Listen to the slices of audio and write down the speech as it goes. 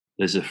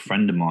there's a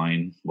friend of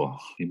mine, well,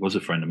 he was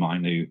a friend of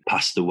mine who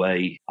passed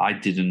away. I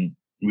didn't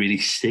really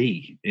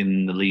see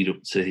in the lead up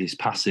to his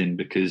passing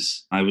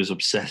because I was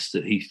obsessed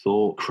that he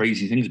thought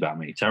crazy things about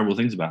me, terrible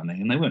things about me,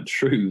 and they weren't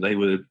true. They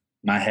were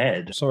my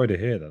head. I'm sorry to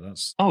hear that.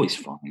 That's it's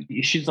fine.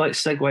 You should like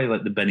segue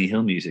like the Benny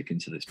Hill music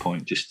into this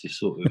point just to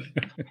sort of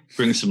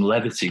bring some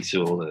levity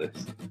to all this.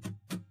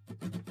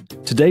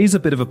 Today's a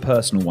bit of a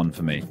personal one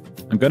for me.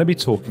 I'm going to be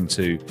talking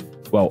to,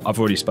 well, I've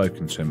already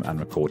spoken to him and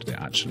recorded it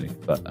actually,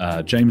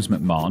 but James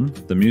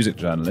McMahon, the music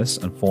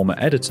journalist and former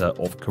editor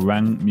of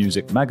Kerrang!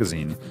 Music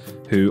magazine,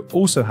 who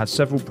also had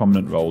several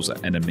prominent roles at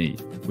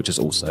NME, which is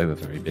also a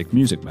very big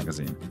music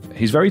magazine.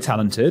 He's very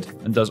talented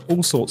and does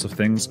all sorts of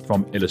things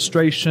from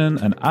illustration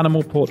and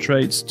animal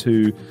portraits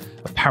to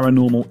a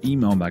paranormal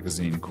email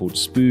magazine called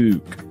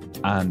Spook,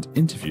 and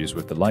interviews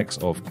with the likes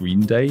of Green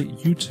Day,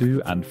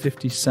 U2 and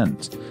 50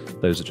 Cent.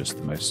 Those are just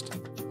the most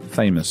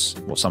famous,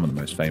 or some of the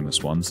most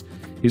famous ones.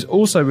 He's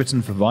also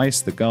written for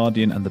Vice, The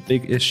Guardian and The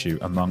Big Issue,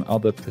 among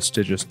other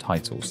prestigious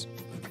titles.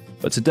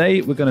 But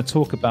today we're going to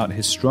talk about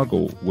his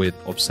struggle with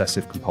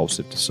obsessive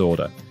compulsive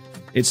disorder.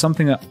 It's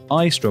something that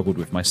I struggled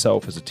with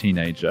myself as a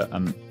teenager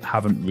and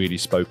haven't really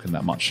spoken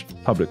that much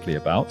publicly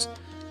about.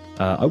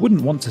 I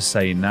wouldn't want to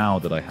say now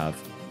that I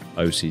have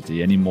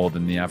OCD any more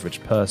than the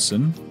average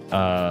person.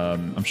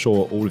 I'm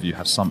sure all of you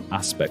have some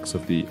aspects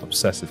of the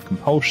obsessive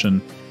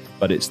compulsion,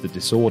 but it's the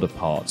disorder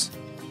part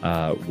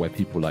where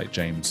people like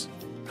James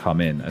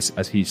come in,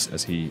 as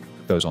he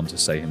goes on to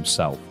say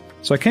himself.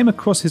 So I came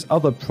across his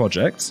other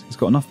projects. He's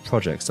got enough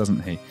projects,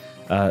 doesn't he?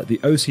 The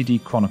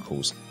OCD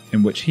Chronicles,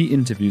 in which he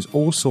interviews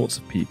all sorts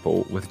of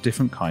people with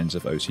different kinds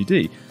of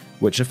OCD,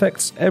 which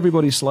affects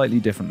everybody slightly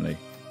differently.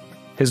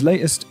 His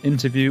latest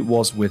interview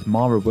was with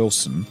Mara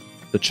Wilson,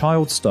 the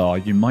child star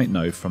you might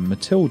know from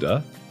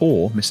Matilda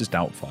or Mrs.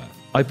 Doubtfire.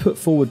 I put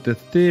forward the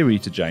theory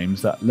to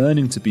James that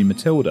learning to be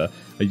Matilda,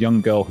 a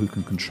young girl who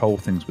can control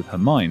things with her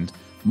mind,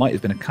 might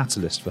have been a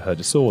catalyst for her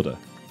disorder.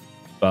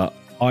 But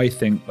I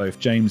think both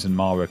James and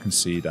Mara can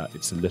see that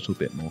it's a little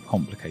bit more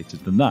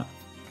complicated than that.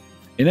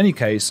 In any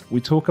case, we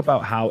talk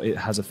about how it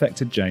has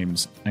affected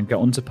James and get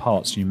onto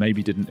parts you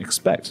maybe didn't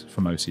expect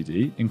from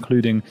OCD,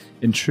 including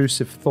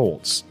intrusive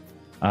thoughts.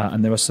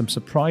 And there are some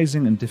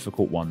surprising and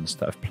difficult ones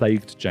that have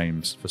plagued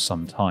James for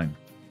some time.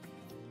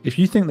 If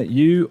you think that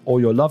you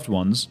or your loved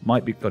ones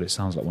might be... God, it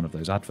sounds like one of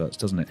those adverts,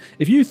 doesn't it?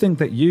 If you think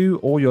that you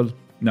or your...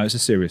 No, it's a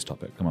serious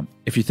topic, come on.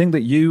 If you think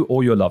that you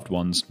or your loved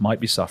ones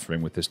might be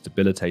suffering with this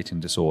debilitating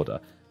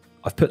disorder,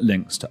 I've put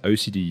links to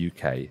OCD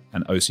UK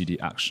and OCD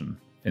Action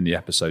in the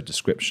episode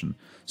description,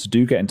 so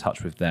do get in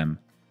touch with them.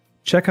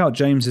 Check out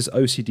James's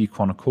OCD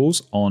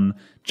Chronicles on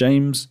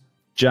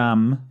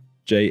jamesjam,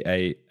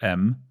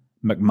 J-A-M,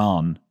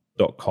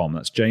 McMahon.com.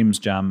 That's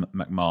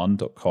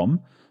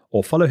jamesjammcmahon.com,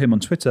 or follow him on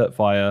Twitter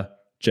via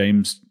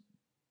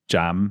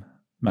jamesjammcmahon.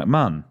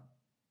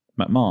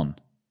 McMahon.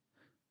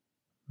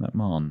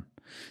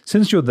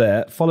 Since you're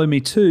there, follow me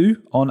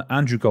too on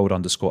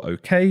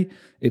andrewgold_OK.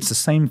 It's the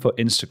same for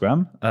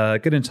Instagram.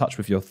 Get in touch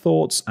with your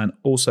thoughts and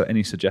also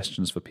any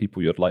suggestions for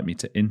people you'd like me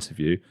to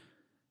interview.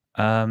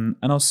 And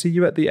I'll see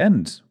you at the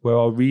end, where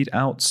I'll read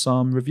out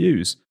some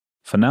reviews.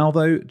 For now,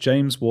 though,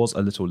 James was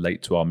a little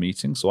late to our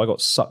meeting, so I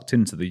got sucked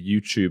into the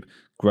YouTube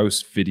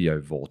gross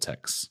video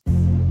vortex.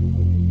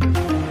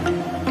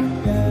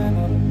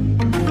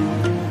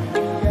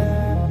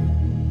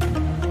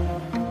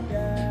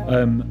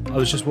 I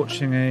was just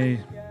watching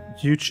a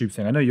YouTube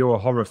thing. I know you're a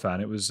horror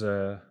fan. It was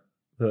the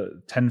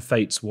 10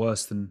 Fates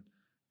Worse Than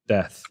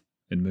Death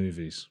in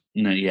movies.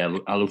 No, yeah,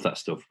 I love that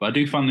stuff. But I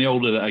do find the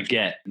older that I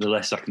get, the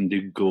less I can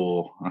do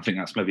gore. I think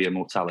that's maybe a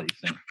mortality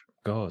thing.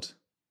 God.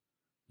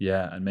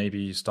 Yeah, and maybe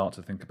you start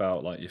to think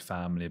about like your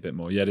family a bit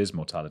more. Yeah, it is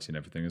mortality and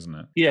everything, isn't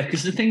it? Yeah,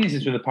 because the thing is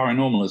with the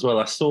paranormal as well.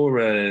 I saw,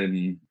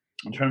 I'm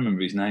trying to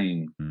remember his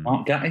name,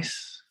 Mark Gatiss.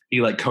 He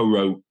like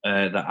co-wrote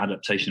that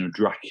adaptation of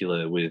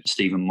Dracula with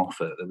Stephen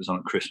Moffat that was on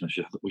at Christmas,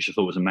 which I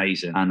thought was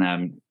amazing.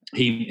 And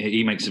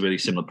he makes a really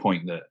similar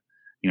point that,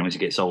 you know, as he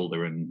gets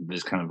older and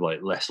there's kind of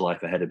like less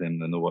life ahead of him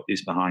than what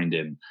is behind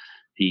him,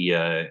 he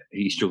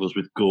struggles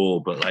with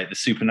gore, but like the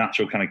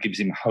supernatural kind of gives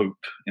him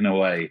hope in a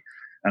way.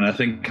 And I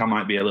think I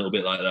might be a little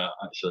bit like that,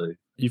 actually.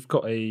 You've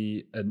got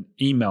an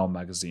email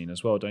magazine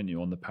as well, don't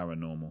you, on the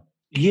paranormal?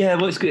 Yeah,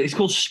 well, it's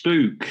called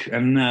Spook,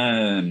 and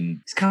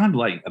it's kind of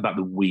like about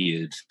the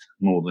weird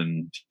more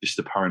than just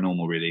the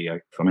paranormal, really. I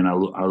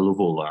love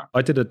all that.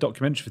 I did a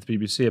documentary for the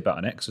BBC about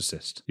an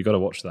exorcist. You got to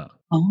watch that.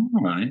 Oh,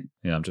 all right.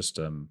 Yeah, I'm just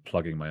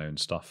plugging my own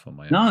stuff on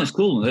my own. No, it's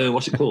cool.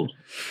 What's it called?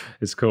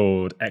 It's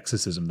called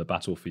Exorcism, The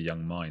Battle for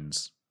Young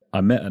Minds.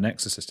 I met an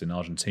exorcist in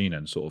Argentina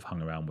and sort of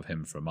hung around with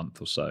him for a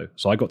month or so.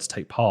 So I got to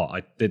take part.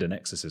 I did an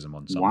exorcism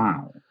on something.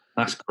 Wow,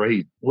 that's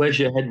great. Where's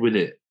your head with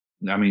it?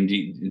 I mean, do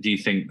you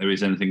think there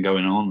is anything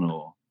going on,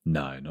 or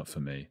no? Not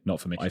for me. Not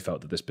for me. I felt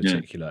that this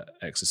particular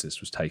exorcist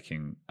was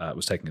taking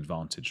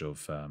advantage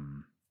of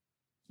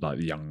like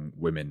the young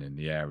women in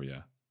the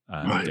area.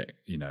 And right.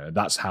 You know,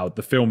 that's how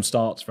the film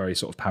starts, very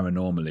sort of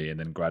paranormally, and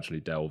then gradually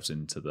delves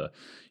into the,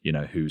 you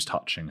know, who's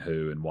touching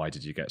who and why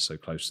did you get so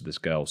close to this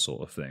girl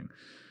sort of thing.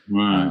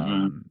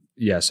 Right.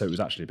 Yeah, so it was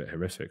actually a bit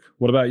horrific.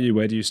 What about you?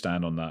 Where do you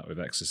stand on that with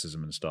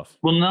exorcism and stuff?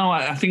 Well, no,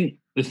 I think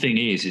the thing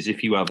is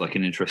if you have like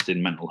an interest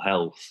in mental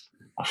health,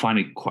 I find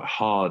it quite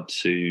hard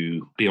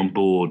to be on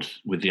board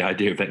with the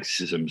idea of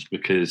exorcisms,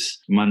 because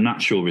my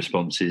natural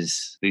response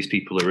is these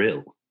people are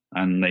ill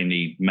and they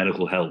need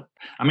medical help.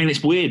 I mean,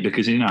 it's weird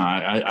because,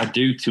 I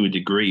do to a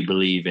degree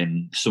believe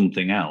in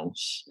something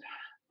else,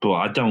 but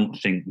I don't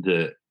think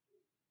that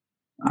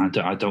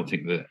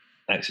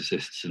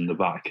exorcists and the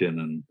Vatican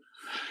and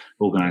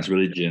organized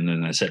religion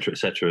and et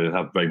cetera,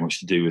 have very much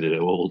to do with it at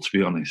all, to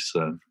be honest.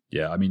 So.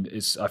 Yeah, I mean,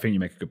 I think you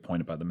make a good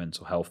point about the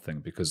mental health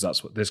thing, because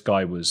that's what this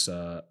guy was.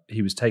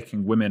 He was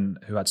taking women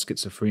who had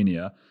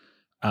schizophrenia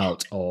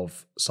out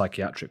of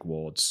psychiatric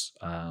wards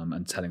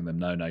and telling them,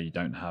 no, you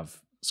don't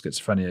have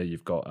schizophrenia.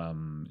 You've got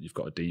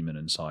a demon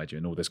inside you,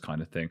 and all this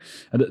kind of thing.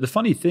 And the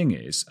funny thing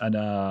is, and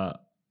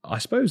I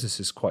suppose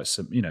this is quite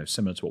similar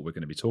to what we're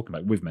going to be talking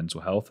about with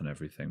mental health and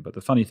everything. But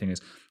the funny thing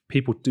is,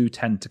 people do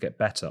tend to get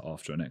better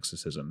after an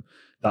exorcism.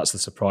 That's the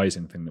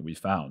surprising thing that we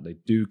found. They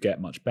do get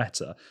much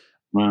better.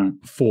 Right.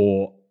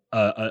 For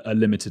a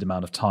limited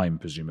amount of time,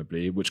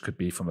 presumably, which could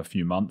be from a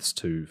few months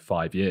to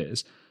 5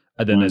 years.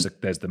 And then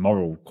there's the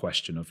moral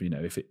question of,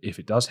 if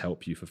it does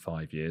help you for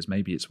 5 years,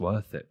 maybe it's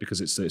worth it, because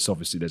it's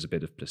obviously there's a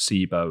bit of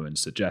placebo and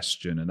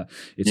suggestion, and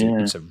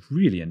it's a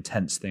really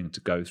intense thing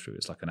to go through.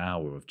 It's like an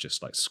hour of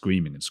just like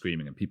screaming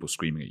and people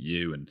screaming at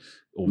you, and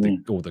all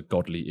the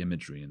godly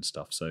imagery and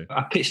stuff. So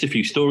I pitched a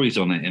few stories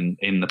on it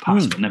in the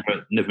past, but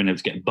never been able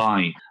to get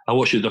by. I'll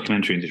watch the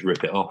documentary and just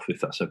rip it off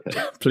if that's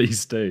okay.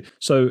 Please do.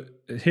 So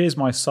here's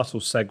my subtle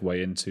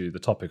segue into the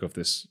topic of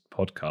this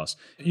podcast.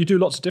 You do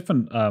lots of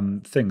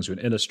different things. You're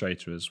an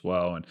illustrator as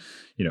well, and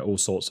all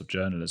sorts of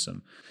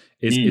journalism.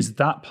 Is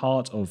that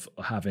part of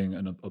having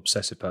an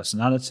obsessive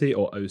personality,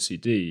 or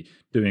OCD,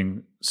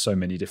 doing so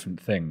many different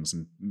things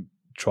and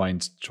trying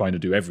to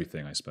do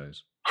everything, I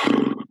suppose?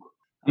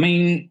 I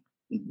mean,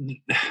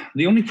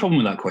 the only problem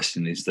with that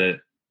question is that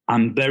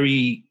I'm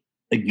very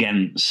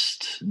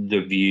against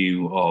the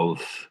view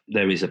of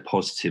there is a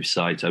positive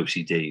side to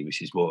OCD,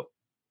 which is what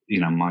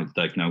my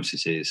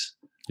diagnosis is.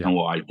 And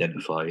what I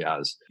identify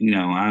as.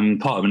 I'm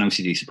part of an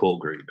OCD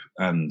support group,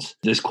 and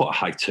there's quite a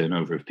high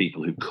turnover of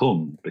people who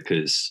come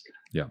because,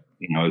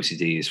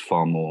 OCD is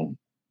far more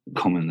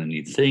common than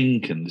you'd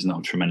think, and there's not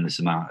a tremendous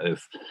amount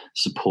of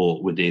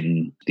support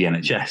within the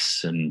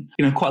NHS. And,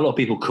 quite a lot of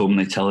people come,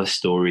 they tell us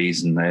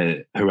stories, and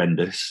they're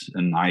horrendous,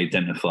 and I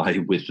identify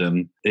with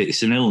them.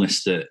 It's an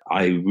illness that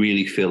I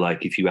really feel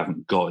like if you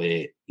haven't got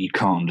it, you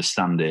can't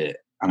understand it.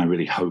 And I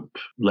really hope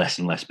less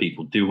and less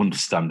people do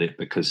understand it,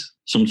 because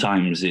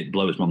sometimes it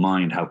blows my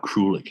mind how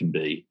cruel it can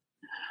be.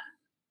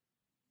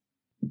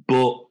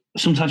 But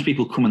sometimes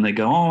people come and they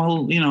go,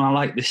 oh, well, I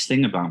like this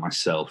thing about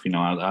myself.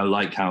 I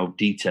like how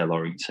detail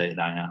orientated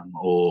I am,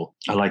 or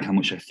I like how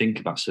much I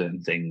think about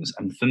certain things.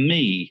 And for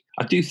me,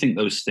 I do think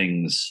those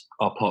things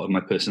are part of my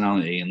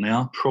personality, and they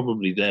are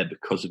probably there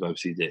because of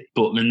OCD.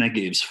 But the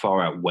negatives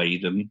far outweigh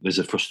them. There's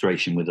a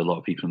frustration with a lot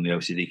of people in the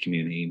OCD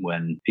community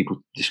when people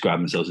describe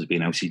themselves as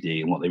being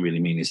OCD, and what they really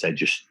mean is they're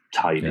just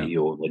tidy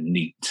or they're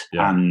neat.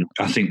 Yeah. And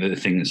I think that the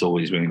thing that's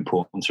always really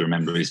important to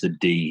remember is the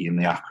D in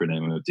the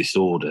acronym of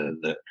disorder,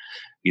 that,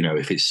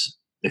 if it's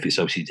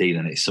OCD,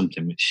 then it's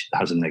something which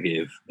has a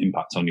negative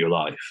impact on your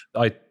life.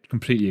 I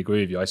completely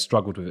agree with you. I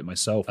struggled with it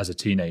myself as a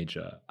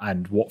teenager,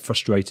 and what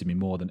frustrated me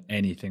more than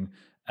anything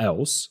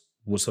else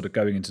was sort of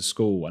going into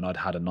school, and I'd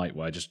had a night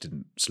where I just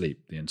didn't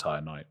sleep the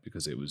entire night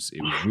because it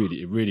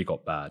really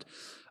got bad.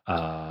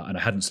 And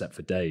I hadn't slept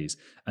for days.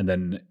 And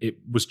then it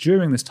was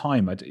during this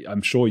time,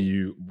 I'm sure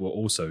you were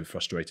also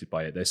frustrated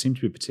by it. There seemed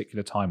to be a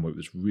particular time where it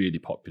was really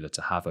popular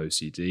to have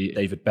OCD.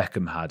 David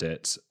Beckham had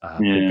it,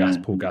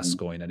 Paul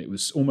Gascoigne, and it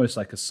was almost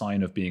like a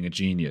sign of being a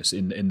genius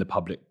in the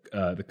public,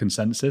 the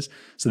consensus.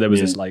 So there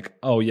was this like,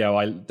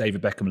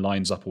 David Beckham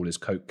lines up all his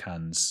Coke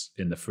cans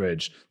in the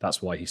fridge.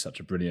 That's why he's such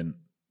a brilliant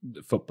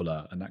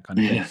footballer, and that kind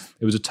of thing.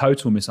 It was a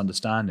total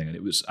misunderstanding. And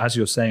it was, as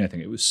you're saying, I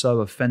think it was so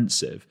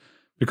offensive.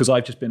 Because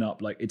I've just been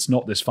up, like, it's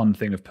not this fun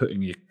thing of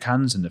putting your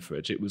cans in the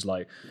fridge. It was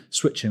like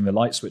switching the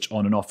light switch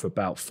on and off for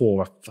about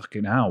 4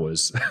 fucking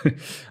hours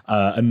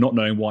and not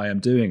knowing why I'm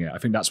doing it. I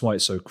think that's why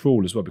it's so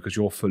cruel as well, because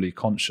you're fully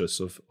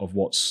conscious of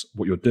what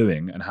you're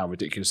doing and how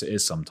ridiculous it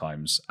is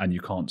sometimes, and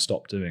you can't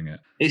stop doing it.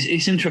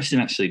 It's interesting,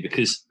 actually,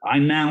 because I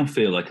now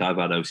feel like I've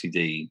had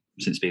OCD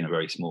since being a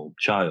very small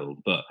child,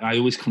 but I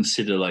always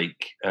consider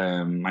like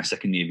my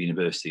second year of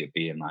university of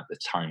being like the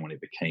time when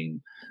it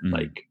became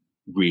like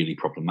really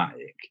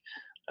problematic.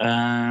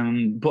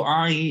 But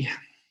I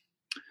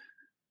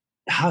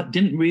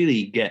didn't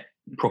really get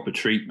proper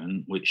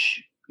treatment,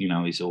 which,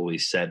 is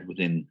always said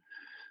within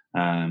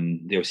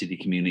the OCD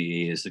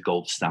community is the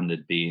gold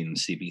standard being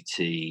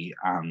CBT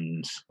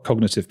and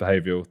cognitive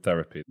behavioral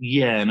therapy.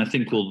 Yeah, and I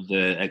think called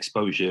the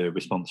exposure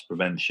response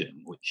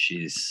prevention, which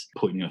is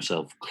putting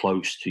yourself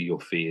close to your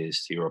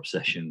fears, to your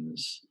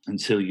obsessions,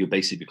 until you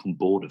basically become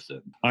bored of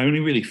them. I only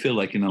really feel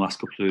like in the last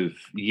couple of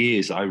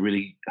years, I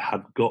really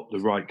had got the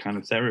right kind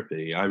of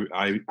therapy. I've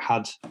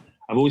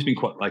always been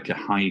quite like a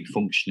high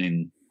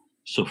functioning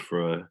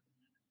sufferer.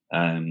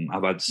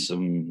 I've had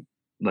some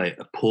like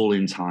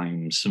appalling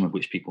times, some of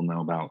which people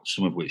know about,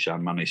 some of which I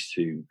managed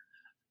to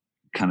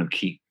kind of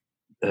keep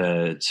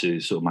to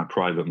sort of my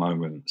private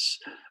moments.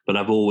 But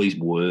I've always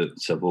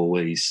worked. I've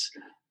always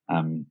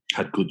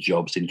had good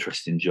jobs,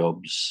 interesting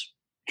jobs,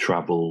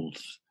 travelled,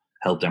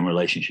 held down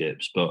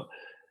relationships. But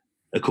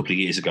a couple of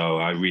years ago,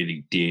 I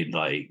really did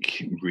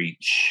like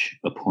reach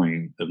a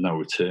point of no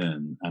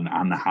return, and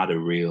I had a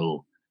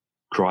real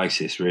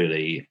crisis,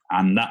 really,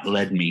 and that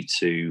led me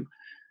to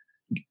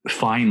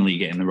finally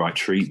getting the right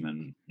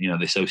treatment.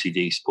 This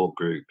OCD support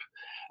group,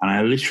 and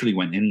I literally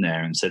went in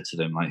there and said to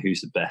them, like,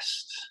 "Who's the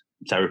best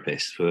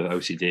therapist for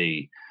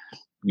OCD?"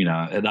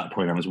 At that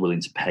point, I was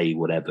willing to pay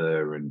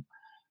whatever, and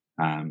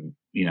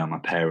my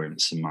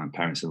parents and my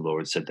parents-in-law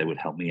had said they would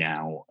help me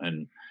out,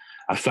 and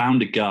I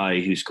found a guy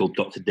who's called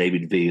Dr.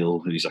 David Veal,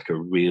 who's like a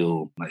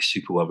real, like,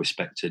 super well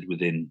respected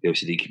within the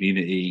OCD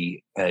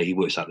community. He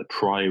works at the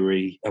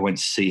Priory. I went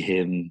to see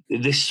him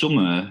this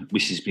summer,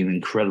 which has been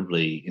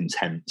incredibly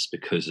intense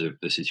because of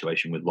the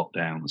situation with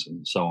lockdowns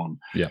and so on.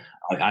 Yeah,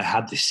 I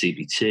had this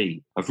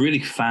CBT. I've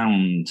really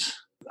found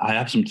I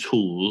have some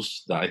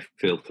tools that I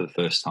feel for the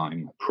first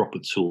time, proper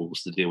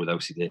tools to deal with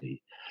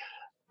OCD,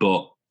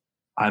 but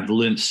I've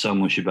learned so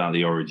much about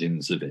the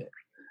origins of it,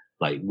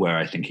 like where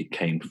I think it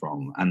came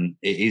from. And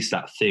it is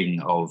that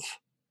thing of,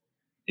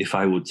 if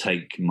I would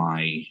take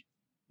my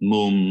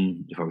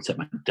mum, if I would take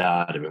my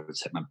dad, if I would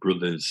take my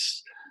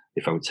brothers,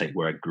 if I would take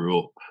where I grew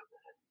up,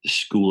 the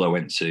school I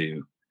went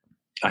to,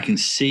 I can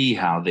see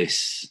how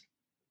this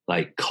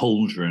like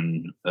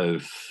cauldron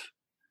of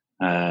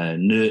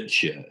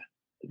nurture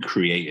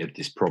created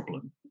this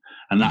problem.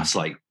 And that's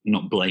like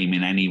not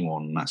blaming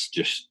anyone. That's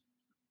just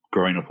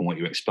growing up on what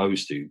you're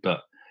exposed to.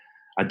 But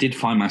I did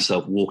find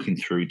myself walking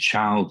through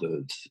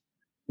childhood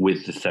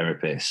with the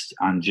therapist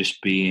and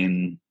just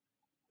being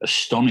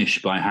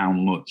astonished by how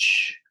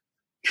much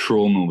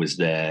trauma was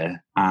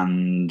there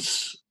and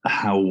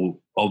how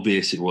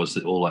obvious it was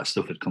that all that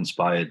stuff had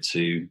conspired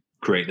to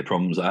create the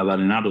problems that I've had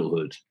in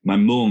adulthood. My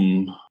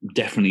mum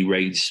definitely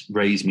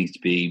raised me to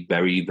be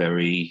very,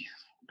 very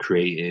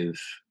creative.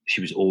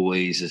 She was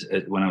always,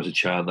 when I was a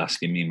child,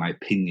 asking me my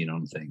opinion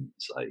on things.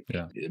 Like,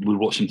 we'd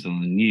watch something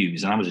on the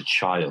news, and I was a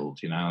child,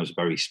 I was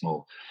very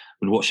small.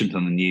 We'd watch something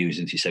on the news,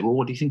 and she'd say, "Well,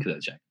 what do you think of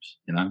that,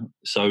 James?"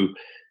 So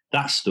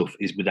that stuff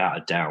is without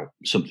a doubt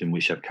something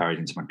which I've carried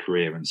into my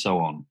career and so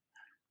on.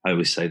 I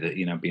always say that,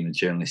 being a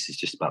journalist is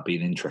just about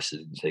being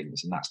interested in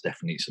things, and that's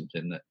definitely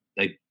something that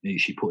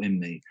she put in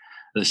me.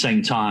 At the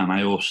same time,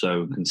 I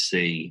also can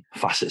see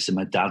facets of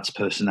my dad's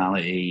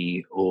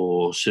personality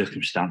or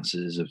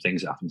circumstances of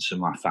things that happened to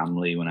my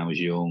family when I was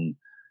young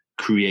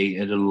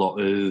created a lot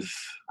of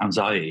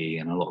anxiety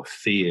and a lot of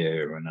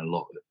fear and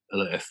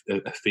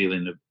a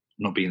feeling of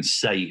not being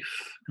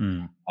safe.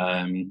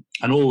 And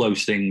all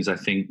those things, I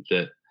think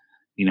that,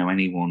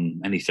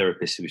 any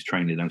therapist who was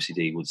trained in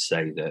OCD would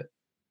say that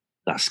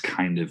that's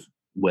kind of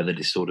where the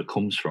disorder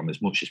comes from,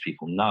 as much as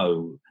people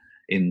know,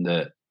 in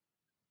that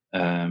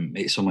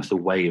it's almost a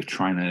way of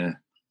trying to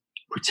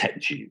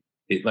protect you.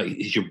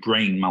 It's your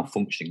brain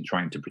malfunctioning,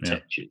 trying to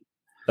protect you.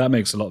 That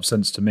makes a lot of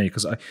sense to me,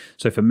 because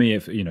so for me,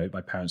 if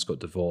my parents got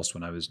divorced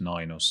when I was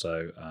 9 or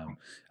so,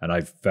 and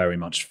I very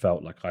much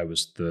felt like I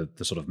was the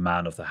sort of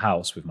man of the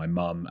house with my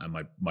mum and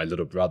my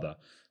little brother.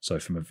 So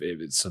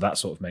so that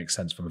sort of makes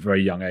sense. From a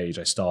very young age,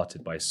 I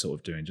started by sort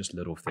of doing just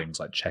little things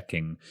like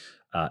checking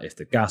if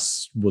the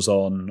gas was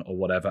on or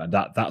whatever, and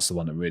that's the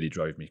one that really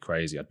drove me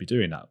crazy. I'd be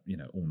doing that,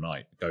 all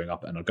night, going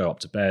up, and I'd go up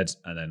to bed,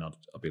 and then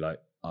I'll be like,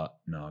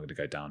 no, I'm going to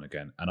go down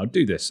again, and I'll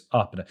do this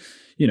up,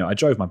 and I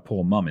drove my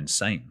poor mum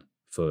insane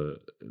for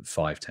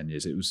 5-10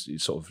 years.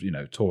 It sort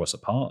of tore us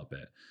apart a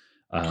bit.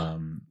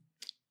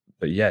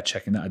 But yeah,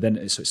 checking that, and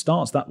then so it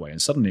starts that way, and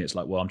suddenly it's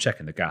like, well, I'm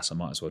checking the gas, I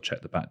might as well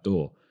check the back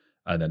door,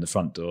 and then the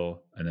front door,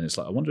 and then it's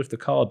like, I wonder if the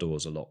car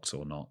doors are locked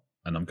or not.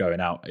 And I'm going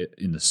out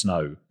in the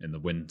snow in the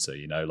winter,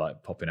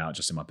 like popping out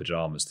just in my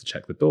pajamas to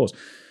check the doors.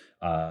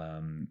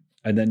 And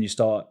then you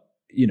start,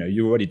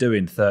 you're already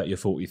doing 30 or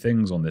 40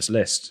 things on this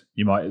list.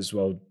 You might as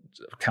well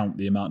count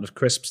the amount of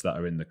crisps that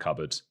are in the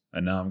cupboard.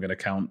 And now I'm going to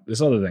count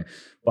this other thing.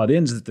 By the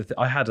end of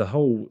I had a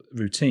whole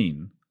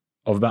routine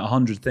of about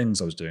 100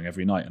 things I was doing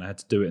every night, and I had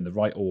to do it in the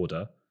right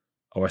order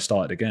or I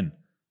started again.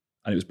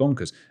 And it was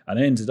bonkers. And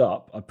I ended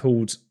up, I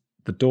pulled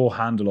the door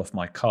handle off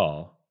my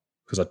car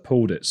because I'd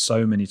pulled it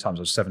so many times.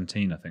 I was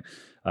 17, I think.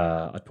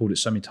 I pulled it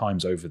so many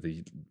times over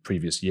the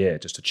previous year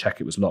just to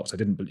check it was locked.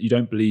 You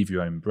don't believe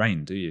your own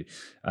brain, do you?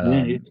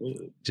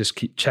 Just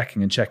keep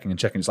checking and checking and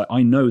checking. It's like,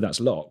 I know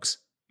that's locked,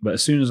 but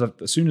as soon as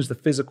the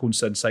physical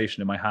sensation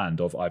in my hand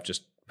of I've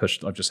just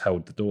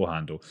held the door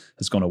handle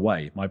has gone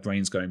away, my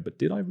brain's going, but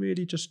did I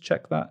really just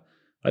check that?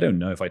 I don't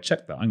know if I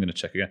checked that. I'm going to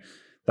check again.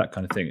 That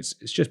kind of thing. It's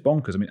just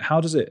bonkers. I mean, how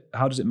does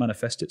it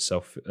manifest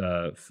itself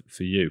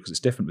for you? Because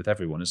it's different with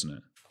everyone, isn't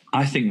it?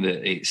 I think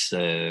that it's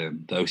the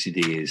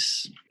OCD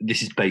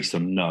this is based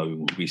on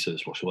no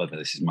research whatsoever.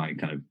 This is my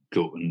kind of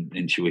gut and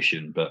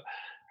intuition, but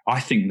I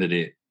think that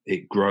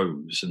it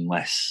grows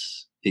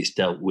unless it's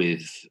dealt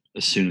with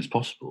as soon as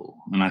possible.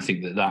 And I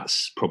think that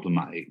that's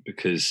problematic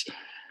because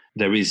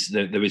there is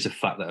a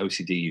fact that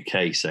OCD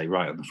UK say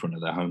right on the front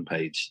of their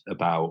homepage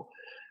about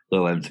the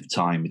length of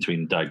time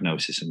between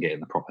diagnosis and getting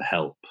the proper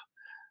help,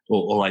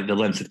 or like the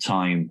length of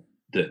time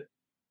that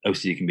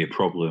OCD can be a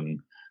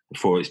problem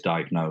before it's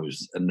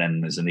diagnosed, and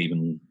then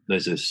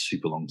there's a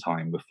super long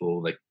time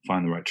before they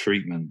find the right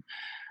treatment.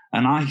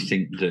 And I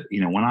think that,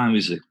 you know, when I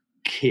was a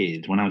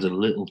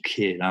little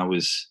kid, I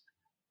was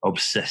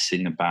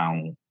obsessing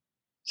about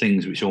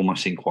things which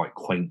almost seem quite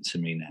quaint to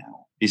me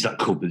now. Is that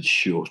cupboard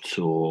shut,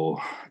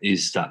 or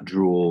is that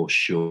drawer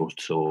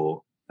shut,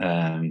 or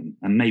and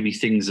maybe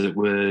things that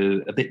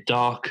were a bit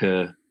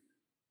darker,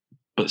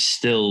 but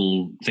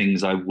still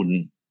things I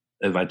wouldn't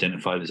have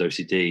identified as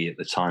OCD at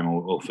the time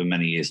or for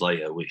many years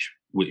later,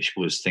 which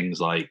was things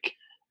like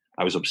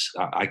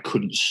I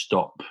couldn't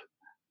stop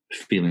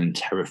feeling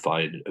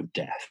terrified of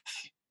death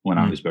when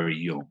I was very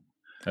young.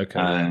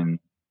 Okay.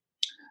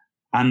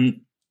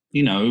 And,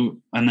 you know,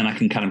 and then I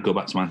can kind of go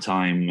back to my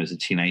time as a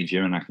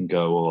teenager and I can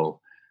go,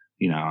 well,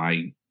 you know,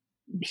 I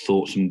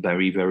thought some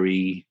very,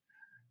 very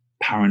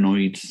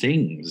paranoid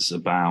things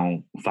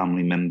about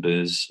family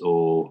members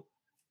or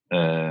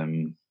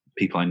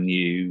people I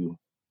knew.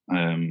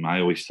 I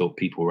always thought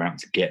people were out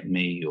to get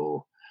me,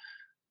 or,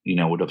 you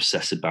know, would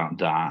obsess about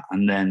that.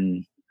 And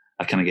then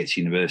I kind of get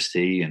to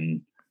university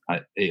and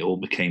it all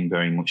became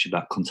very much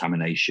about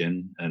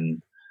contamination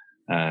and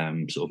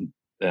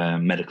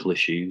medical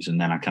issues. And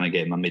then I kind of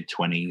get in my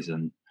mid-20s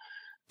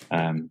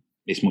and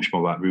it's much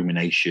more about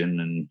rumination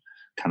and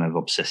kind of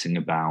obsessing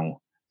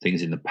about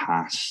things in the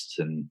past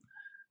and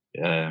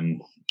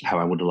how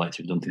I would have liked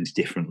to have done things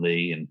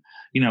differently. And,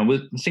 you know,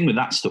 the thing with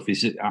that stuff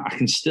is that I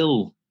can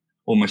still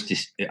almost,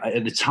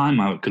 at the time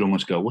I could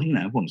almost go, well, you know,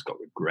 everyone's got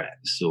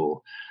regrets.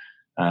 Or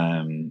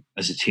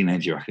as a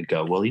teenager, I could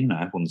go, well, you know,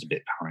 everyone's a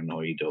bit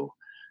paranoid. Or,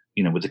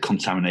 you know, with the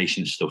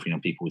contamination stuff, you know,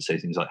 people would say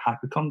things like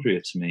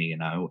hypochondria to me, you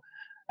know.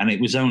 And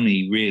it was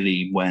only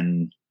really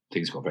when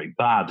things got very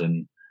bad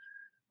and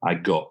I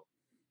got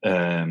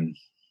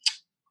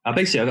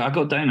I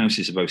got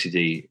diagnosis of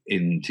OCD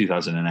in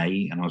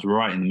 2008, and I was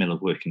right in the middle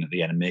of working at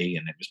the NME,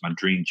 and it was my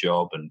dream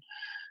job, and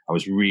I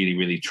was really,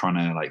 really trying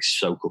to like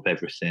soak up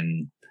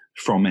everything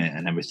from it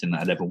and everything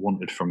that I'd ever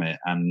wanted from it.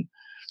 And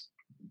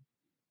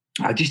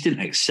I just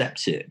didn't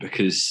accept it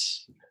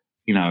because,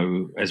 you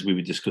know, as we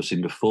were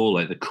discussing before,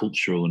 like the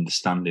cultural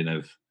understanding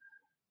of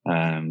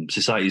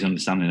society's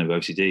understanding of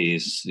OCD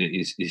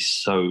is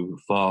so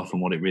far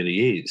from what it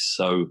really is.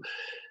 So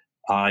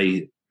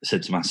I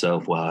said to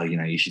myself, well, you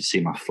know, you should see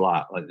my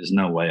flat. Like, there's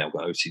no way I've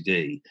got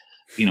OCD.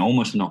 You know,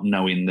 almost not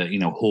knowing that, you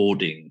know,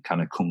 hoarding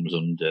kind of comes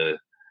under,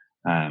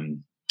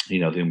 you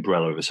know, the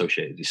umbrella of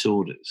associated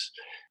disorders.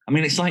 I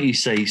mean, it's like you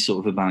say,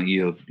 sort of about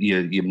your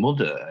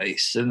mother.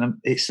 It's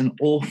an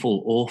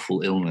awful,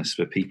 awful illness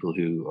for people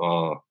who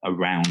are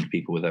around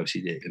people with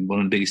OCD. And one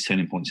of the biggest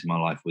turning points in my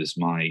life was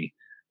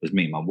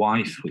meeting my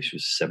wife, which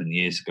was 7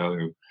 years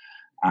ago,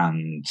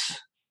 and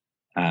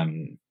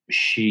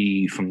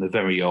she, from the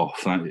very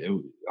off,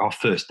 our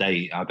first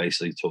date, I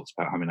basically talked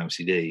about having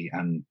OCD,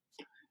 and,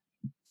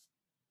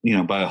 you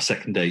know, by our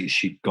second date,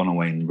 she'd gone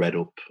away and read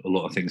up a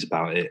lot of things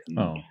about it,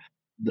 and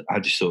I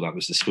just thought that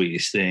was the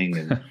sweetest thing.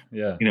 And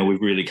yeah, you know,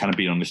 we've really kind of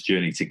been on this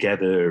journey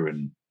together,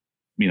 and,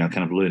 you know,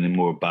 kind of learning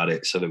more about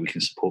it so that we can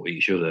support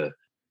each other.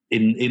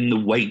 In the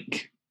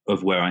wake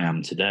of where I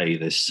am today,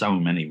 there's so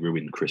many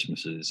ruined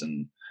Christmases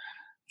and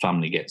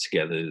family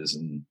get-togethers,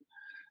 and,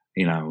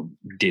 you know,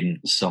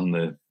 dints on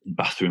the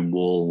bathroom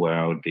wall where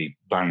I would be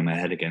banging my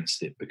head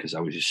against it because I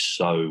was just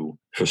so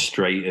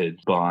frustrated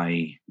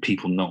by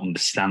people not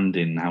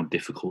understanding how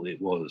difficult it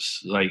was.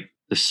 Like,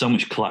 there's so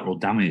much collateral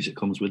damage that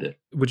comes with it.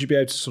 Would you be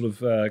able to sort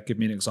of give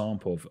me an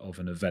example of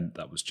an event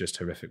that was just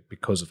horrific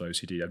because of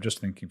OCD? I'm just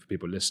thinking for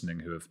people listening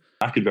who have...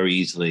 I could very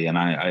easily, and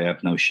I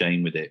have no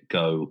shame with it,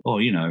 go, oh,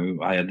 you know,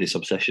 I had this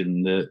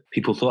obsession that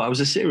people thought I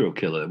was a serial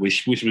killer,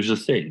 which was a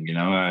thing, you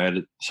know. I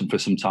had for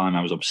some time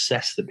I was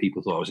obsessed that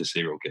people thought I was a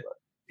serial killer,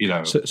 you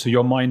know. So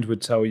your mind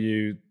would tell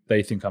you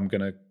they think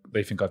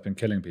I've been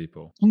killing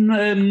people?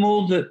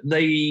 More that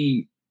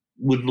they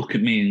would look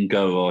at me and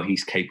go, oh,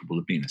 he's capable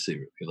of being a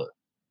serial killer.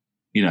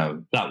 You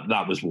know,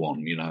 that was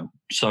one, you know.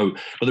 So,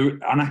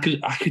 I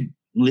could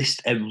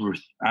list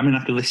everything. I mean,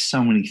 I could list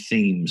so many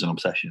themes and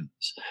obsessions.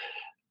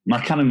 My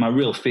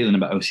real feeling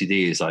about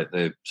OCD is like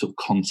the sort of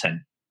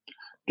content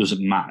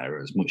doesn't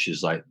matter as much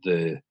as like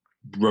the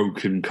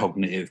broken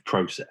cognitive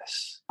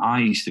process. I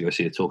used to go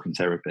see a talking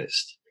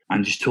therapist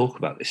and just talk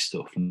about this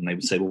stuff, and they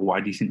would say, well, why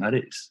do you think that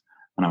is?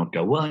 And I would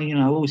go, well, you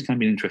know, I've always kind of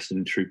been interested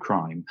in true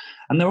crime.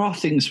 And there are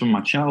things from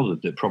my childhood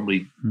that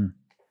probably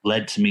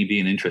led to me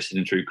being interested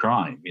in true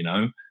crime, you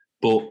know,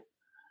 but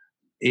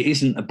it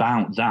isn't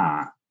about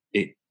that.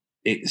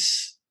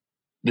 It's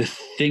the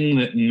thing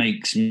that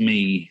makes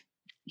me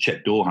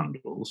check door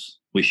handles,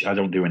 which I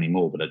don't do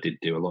anymore, but I did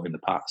do a lot in the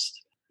past,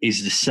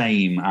 is the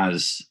same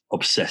as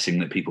obsessing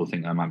that people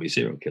think I might be a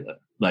serial killer.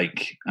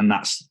 And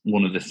that's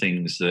one of the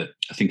things that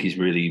I think is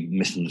really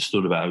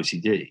misunderstood about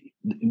OCD.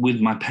 With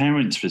my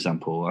parents, for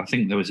example, I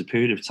think there was a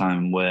period of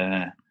time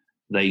where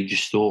they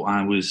just thought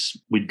I was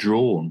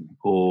withdrawn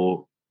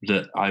or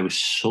that I was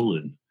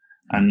sullen.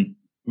 And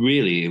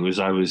really,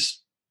 I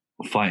was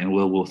fighting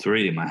World War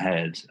III in my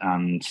head,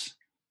 and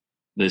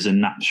there's a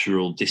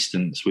natural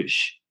distance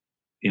which,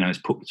 is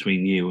put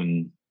between you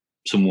and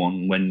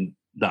someone when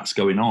that's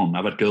going on.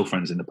 I've had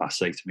girlfriends in the past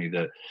say to me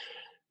that,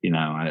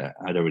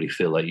 I don't really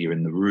feel like you're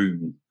in the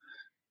room.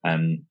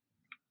 And,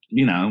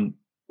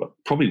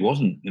 probably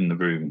wasn't in the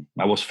room.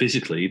 I was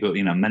physically, but,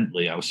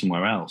 mentally I was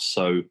somewhere else.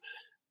 So,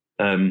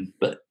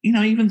 but,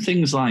 even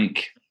things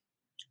like,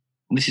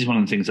 this is one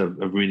of the things I've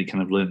really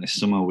kind of learned this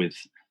summer with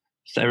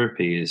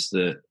therapy, is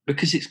that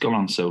because it's gone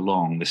on so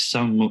long, there's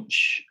so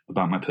much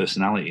about my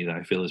personality that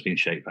I feel has been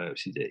shaped by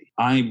OCD.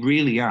 I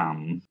really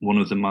am one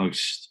of the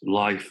most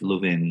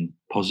life-loving,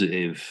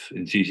 positive,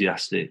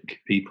 enthusiastic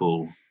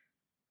people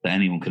that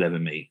anyone could ever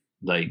meet.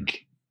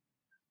 Like,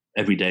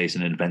 every day is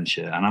an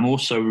adventure. And I'm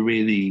also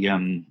really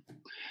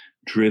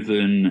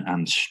driven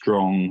and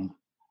strong.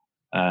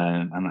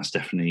 And that's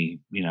definitely,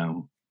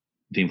 the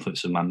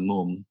influence of my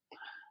mum.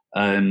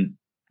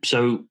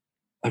 So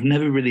I've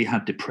never really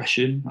had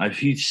depression. I have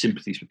huge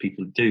sympathies for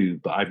people who do,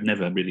 but I've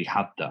never really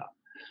had that.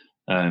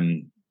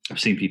 I've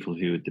seen people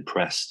who are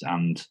depressed,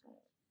 and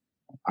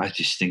I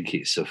just think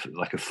it's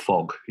like a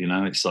fog,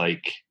 it's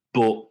like,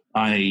 but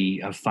I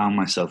have found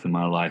myself in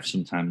my life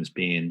sometimes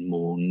being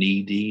more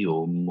needy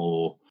or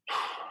more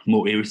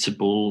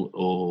irritable,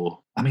 or,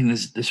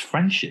 there's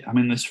friendship.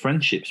 There's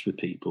friendships with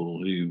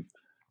people who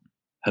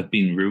have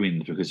been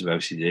ruined because of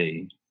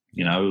OCD,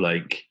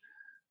 like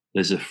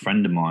there's a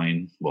friend of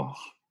mine, well,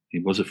 he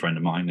was a friend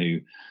of mine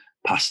who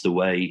passed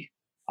away.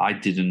 I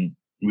didn't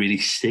really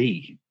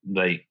see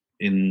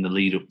in the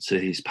lead up to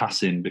his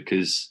passing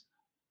because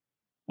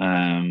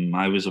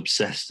I was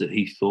obsessed that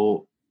he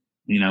thought,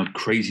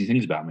 crazy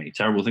things about me,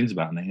 terrible things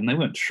about me, and they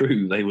weren't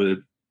true. They were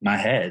my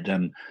head,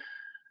 and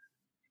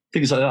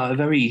things like that are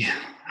very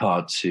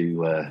hard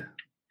to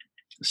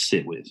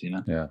sit with,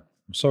 Yeah,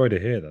 I'm sorry to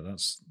hear that.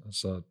 That's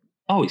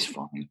Oh, it's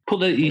fine.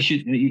 You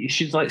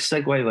should like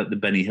segue like the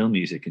Benny Hill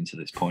music into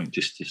this point,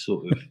 just to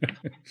sort of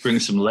bring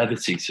some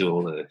levity to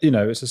all of it.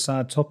 It's a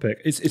sad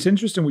topic. It's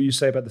interesting what you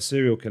say about the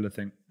serial killer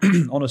thing.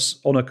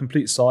 on a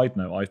complete side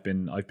note, I've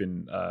been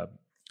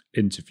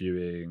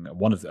interviewing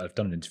I've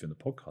done an interview on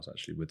the podcast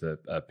actually with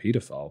a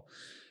paedophile,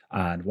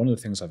 and one of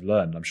the things I've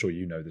learned, I'm sure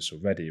you know this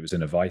already, it was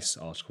in a Vice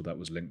article that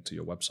was linked to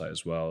your website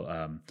as well.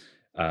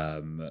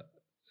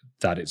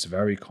 That it's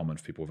very common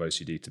for people with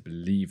OCD to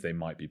believe they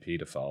might be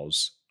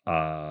paedophiles.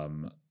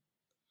 When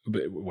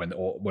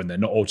they're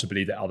not, or to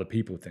believe that other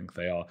people think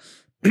they are.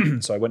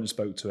 So I went and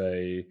spoke to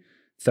a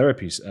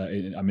therapy.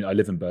 I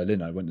live in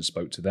Berlin. I went and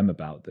spoke to them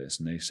about this,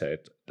 and they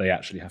said they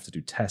actually have to do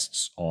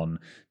tests on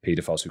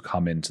paedophiles who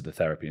come into the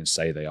therapy and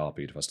say they are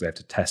paedophiles. They have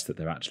to test that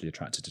they're actually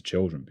attracted to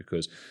children,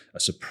 because a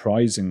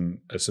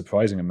surprising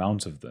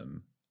amount of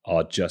them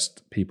are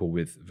just people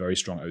with very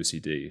strong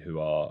OCD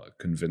who are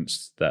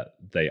convinced that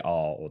they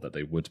are, or that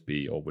they would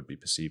be, or would be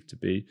perceived to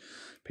be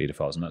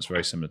paedophiles. And that's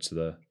very similar to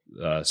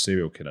the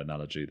serial killer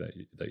analogy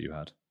that you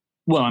had.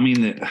 Well,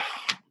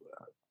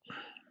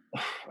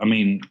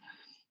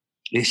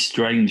 it's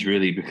strange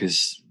really,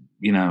 because,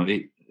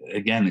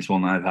 it's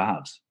one that I've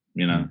had,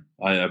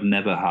 I've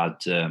never had,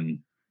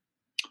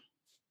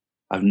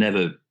 I've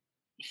never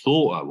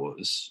thought I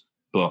was,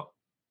 but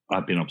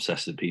I've been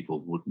obsessed that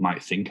people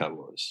might think I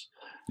was.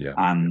 Yeah.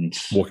 And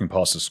walking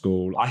past the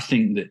school. I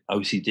think that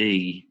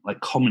OCD, like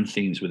common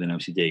themes within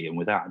OCD, and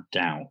without a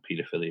doubt,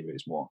 paedophilia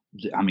is one.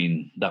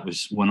 That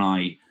was when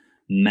I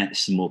met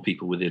some more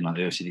people within like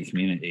the OCD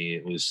community.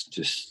 It was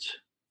just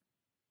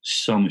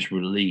so much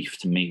relief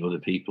to meet other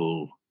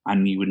people,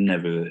 and you would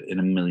never in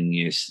a million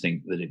years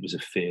think that it was a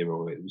fear,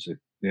 or it was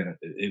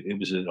it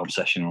was an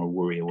obsession or a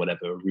worry or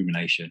whatever, a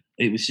rumination.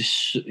 It was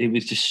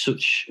just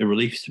such a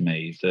relief to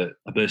me that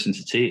I burst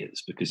into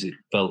tears, because it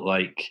felt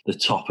like the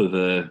top of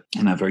a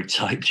very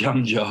tight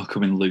jam jar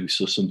coming loose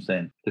or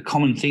something. The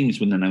common themes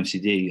within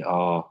OCD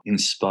are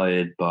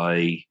inspired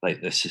by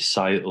like the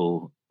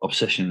societal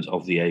obsessions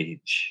of the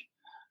age.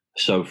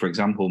 So, for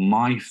example,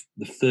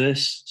 the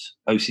first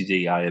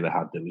OCD I ever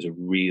had that was a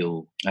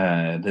real,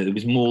 that it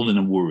was more than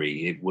a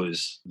worry. It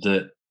was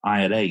that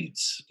I had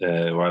AIDS,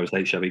 or I was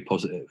HIV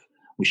positive,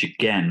 which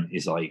again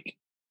is like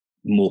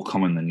more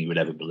common than you would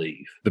ever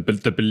believe.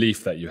 The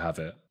belief that you have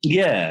it.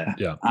 Yeah.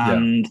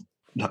 And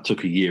that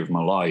took a year of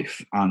my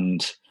life,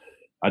 and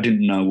I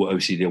didn't know what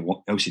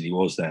OCD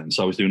was then.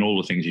 So I was doing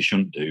all the things you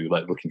shouldn't do,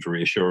 like looking for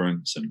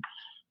reassurance and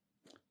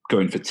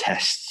going for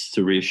tests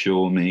to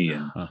reassure me.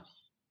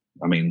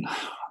 And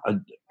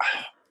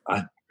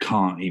I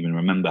can't even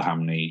remember how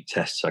many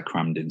tests I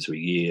crammed into a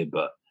year,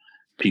 but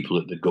people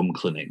at the gum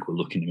clinic were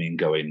looking at me and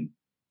going,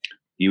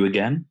 "You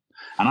again?"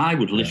 And I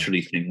would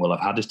literally think, well, I've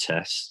had a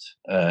test,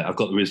 I've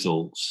got the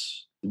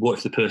results. What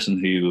if the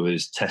person who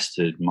has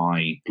tested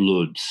my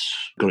blood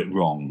got it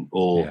wrong?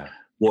 Or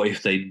what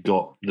if they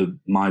got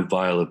my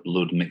vial of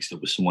blood mixed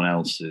up with someone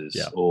else's?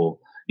 Or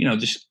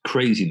just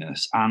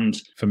craziness.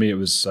 And for me, it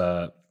was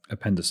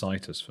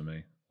appendicitis. For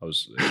me, I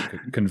was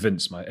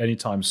convinced.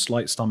 Anytime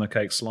slight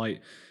stomachache,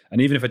 and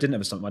even if I didn't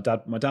have a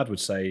stomach, my dad would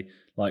say,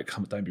 like,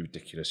 don't be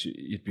ridiculous.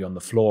 You'd be on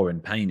the floor in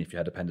pain if you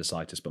had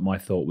appendicitis. But my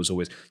thought was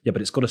always, yeah,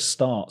 but it's got to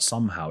start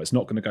somehow. It's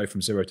not going to go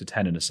from 0 to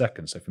 10 in a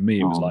second. So for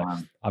me, it was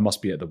man. I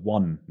must be at the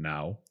 1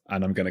 now,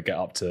 and I'm going to get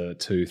up to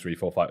 2, 3,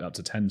 4, 5, up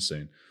to 10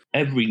 soon.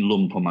 Every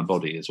lump on my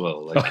body as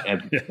well. Like,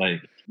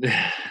 like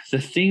the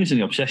themes and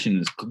the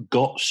obsessions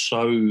got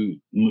so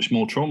much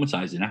more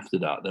traumatizing after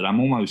that I'm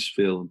almost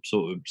feel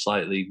sort of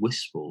slightly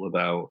wistful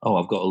about,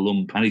 I've got a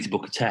lump, I need to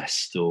book a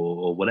test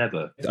or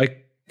whatever. I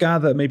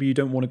gather maybe you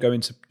don't want to go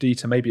into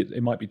detail. Maybe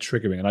it might be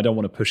triggering, and I don't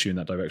want to push you in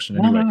that direction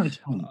anyway. No, it's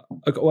fine.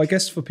 Well, I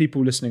guess for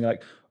people listening,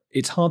 like,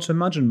 it's hard to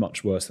imagine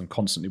much worse than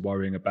constantly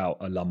worrying about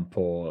a lump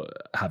or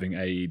having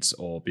AIDS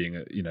or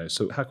being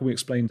so how can we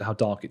explain how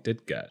dark it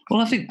did get?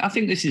 Well, I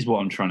think this is what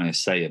I'm trying to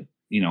say,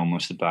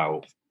 almost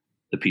about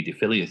the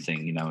paedophilia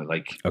thing,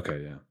 like,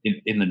 okay, yeah.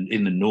 In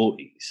the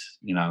noughties,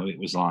 it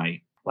was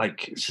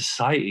like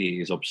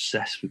society is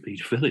obsessed with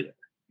paedophilia,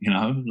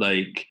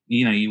 like,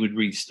 you would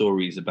read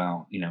stories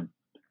about,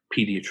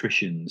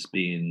 pediatricians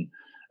being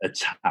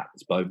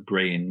attacked by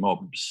braying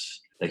mobs.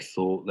 They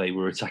thought they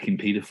were attacking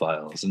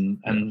paedophiles,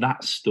 and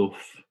that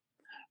stuff.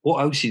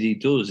 What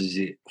OCD does is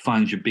it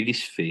finds your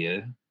biggest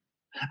fear.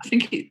 I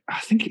think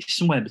it's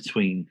somewhere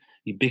between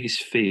your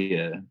biggest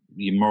fear,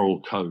 your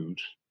moral code,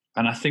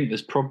 and I think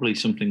there's probably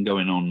something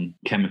going on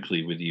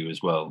chemically with you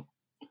as well.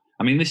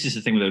 I mean, this is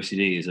the thing with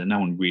OCD, is that no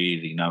one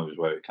really knows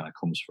where it kind of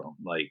comes from.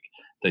 Like,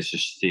 there's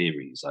just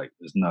theories. Like,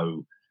 there's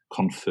no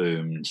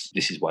confirmed,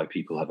 this is why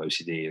people have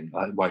OCD, and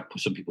why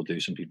some people do,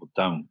 some people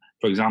don't.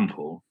 For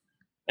example,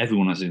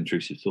 everyone has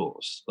intrusive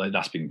thoughts. Like,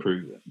 that's been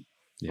proven.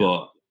 Yeah.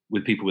 But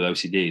with people with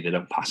OCD, they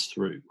don't pass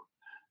through.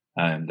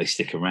 They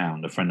stick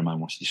around. A friend of mine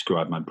wants to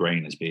describe my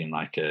brain as being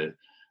like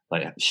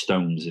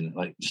stones that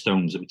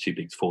were too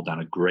big to fall down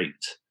a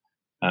grate.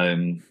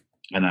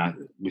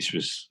 Which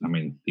was, I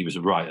mean, he was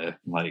a writer.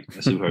 Like,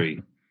 that's a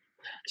very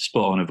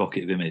spot on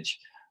evocative image.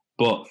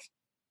 But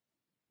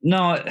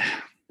no,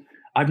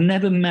 I've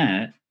never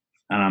met,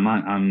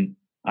 and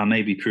I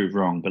may be proved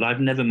wrong, but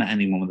I've never met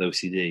anyone with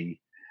OCD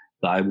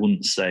that I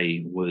wouldn't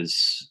say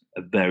was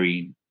a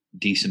very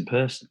decent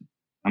person.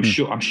 I'm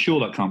sure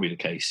that can't be the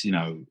case,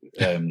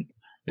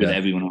 with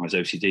everyone who has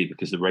OCD,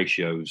 because the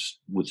ratios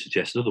would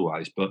suggest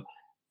otherwise. But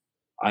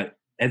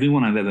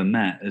everyone I've ever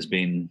met has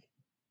been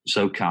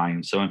so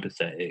kind, so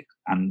empathetic,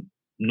 and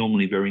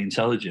normally very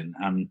intelligent.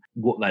 And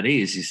what that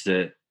is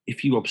that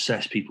if you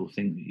obsess, people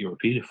think that you're a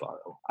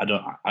paedophile. I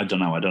don't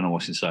know. I don't know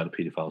what's inside a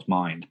paedophile's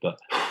mind, but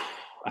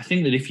I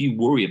think that if you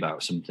worry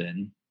about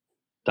something,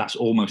 that's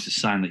almost a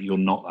sign that you're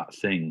not that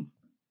thing,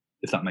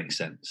 if that makes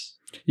sense.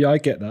 Yeah, I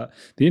get that.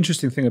 The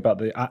interesting thing about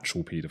the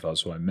actual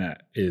paedophiles who I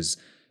met is,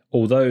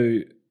 although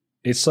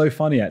it's so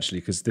funny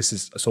actually, because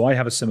I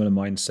have a similar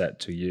mindset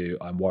to you.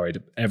 I'm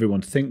worried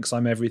everyone thinks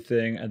I'm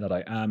everything and that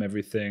I am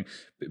everything.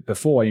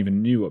 Before I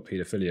even knew what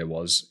paedophilia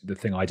was, the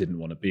thing I didn't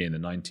want to be in the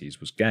 90s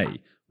was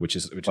gay, which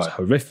is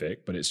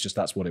horrific, but it's just,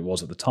 that's what it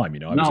was at the time.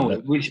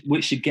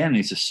 Which again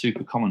is a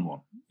super common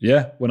one.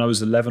 Yeah, when I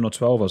was 11 or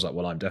 12, I was like,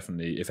 well, I'm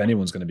definitely, if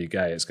anyone's going to be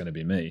gay, it's going to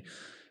be me.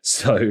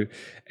 So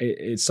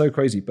it's so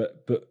crazy.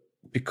 But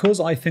because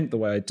I think the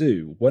way I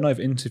do, when I've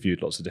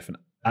interviewed lots of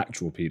different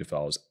actual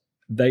paedophiles,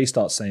 they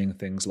start saying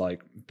things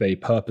like they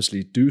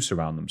purposely do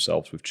surround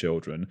themselves with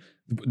children.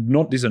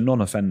 These are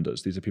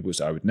non-offenders. These are people who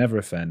say, I would never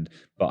offend,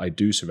 but I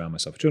do surround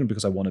myself with children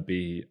because I want to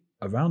be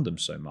around them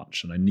so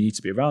much and I need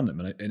to be around them.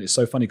 And it's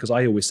so funny because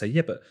I always say,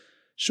 yeah, but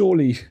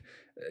surely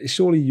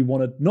you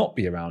want to not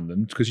be around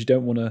them because you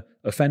don't want to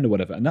offend or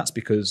whatever. And that's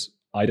because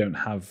I don't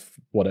have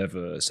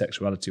whatever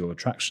sexuality or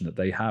attraction that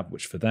they have,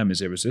 which for them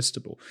is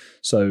irresistible.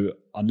 So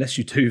unless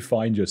you do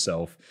find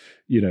yourself,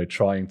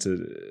 trying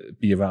to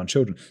be around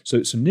children.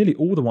 So nearly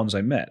all the ones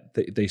I met,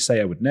 they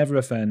say I would never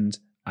offend,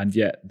 and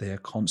yet they are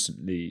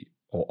constantly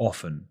or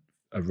often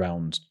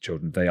around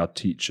children. They are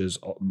teachers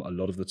a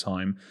lot of the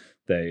time.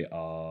 They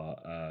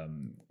are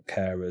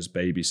carers,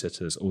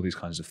 babysitters, all these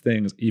kinds of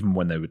things, even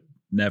when they would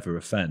never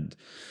offend.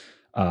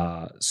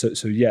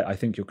 So yeah, I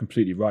think you're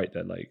completely right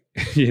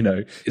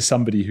that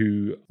somebody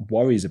who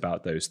worries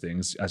about those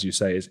things, as you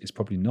say, is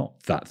probably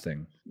not that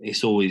thing.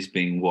 It's always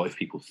been, what if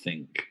people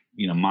think?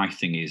 My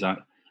thing is I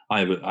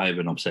have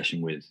an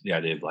obsession with the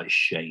idea of like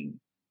shame,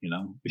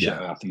 which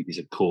I think is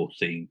a core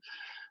theme.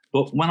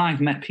 But when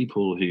I've met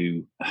people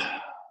who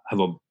have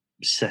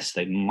obsessed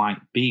they might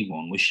be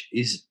one, which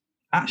is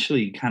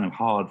actually kind of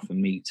hard for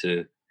me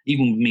to,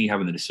 even with me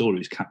having the disorder,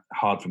 it's kind of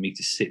hard for me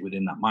to sit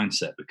within that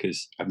mindset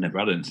because I've never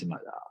had anything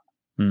like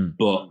that.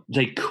 But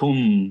they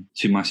come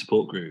to my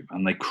support group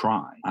and they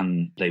cry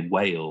and they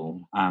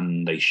wail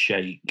and they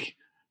shake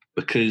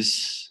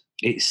because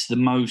it's the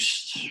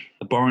most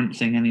abhorrent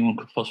thing anyone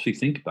could possibly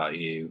think about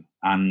you.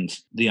 And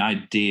the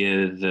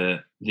idea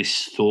that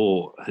this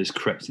thought has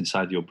crept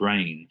inside your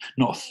brain,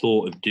 not a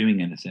thought of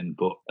doing anything,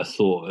 but a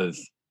thought of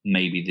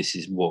maybe this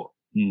is what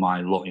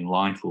my lot in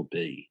life will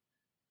be.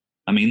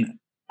 I mean,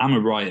 I'm a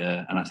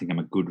writer, and I think I'm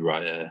a good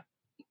writer,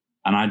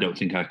 and I don't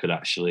think I could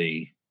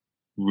actually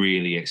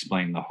really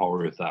explain the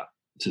horror of that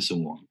to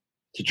someone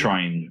to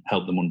try and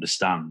help them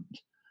understand.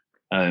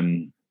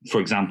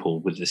 For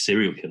example, with the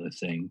serial killer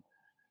thing,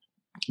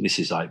 this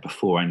is like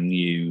before I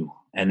knew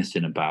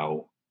anything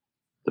about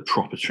the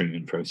proper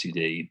treatment for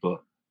OCD,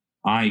 but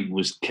I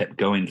was kept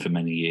going for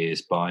many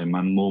years by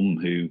my mum,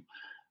 who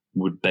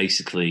would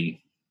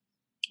basically,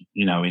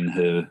 in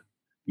her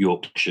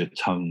Yorkshire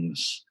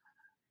tones,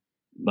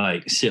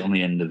 like sit on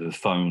the end of the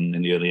phone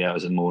in the early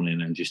hours of the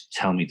morning and just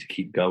tell me to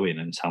keep going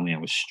and tell me I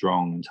was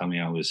strong and tell me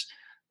I was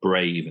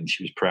brave and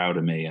she was proud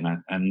of me. And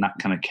that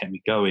kind of kept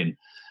me going.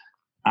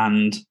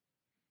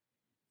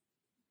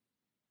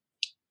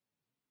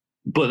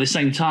 But at the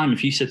same time,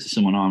 if you said to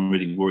someone, I'm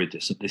really worried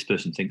that this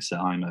person thinks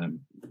that I'm a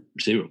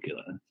serial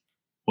killer,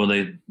 well,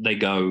 they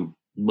go,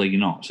 well,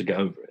 you're not, so get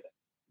over it.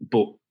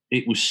 But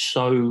it was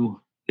so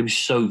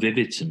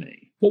vivid to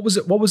me. What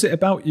was it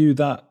about you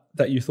that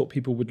you thought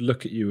people would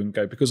look at you and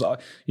go, because I'm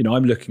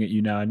looking at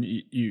you now and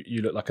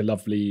you look like a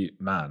lovely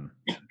man.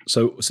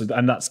 So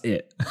and that's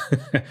it.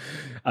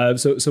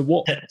 So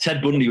what?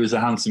 Ted Bundy was a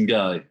handsome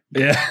guy.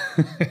 Yeah,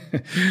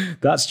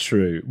 that's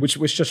true. Which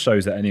just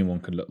shows that anyone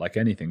can look like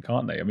anything,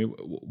 can't they? I mean,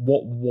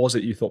 what was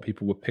it you thought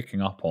people were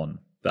picking up on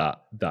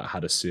that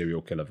had a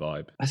serial killer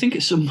vibe? I think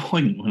at some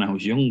point when I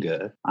was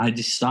younger, I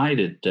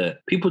decided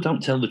that people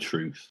don't tell the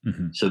truth.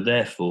 Mm-hmm. So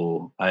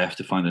therefore, I have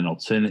to find an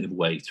alternative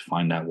way to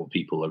find out what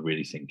people are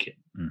really thinking.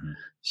 Mm-hmm.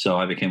 So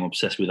I became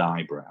obsessed with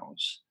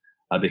eyebrows.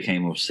 I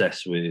became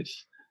obsessed with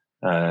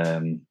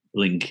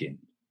linking.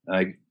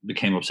 I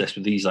became obsessed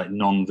with these like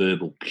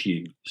non-verbal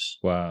cues.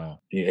 Wow.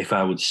 If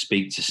I would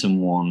speak to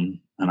someone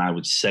and I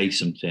would say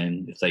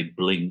something, if they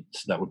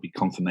blinked, that would be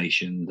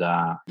confirmation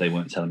that they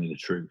weren't telling me the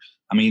truth.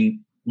 I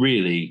mean,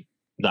 really,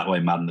 that way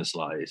madness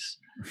lies.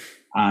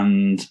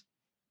 And,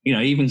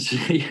 even,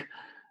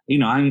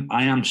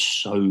 I am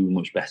so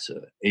much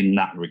better in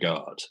that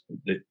regard.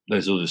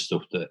 There's other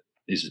stuff that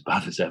is as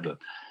bad as ever.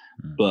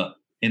 Mm. But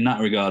in that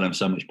regard, I'm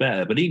so much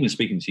better. But even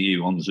speaking to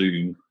you on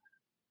Zoom,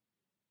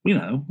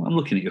 I'm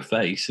looking at your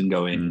face and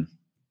going,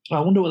 oh,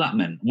 I wonder what that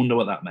meant. Wonder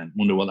what that meant.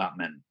 Wonder what that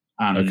meant.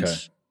 And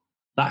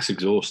that's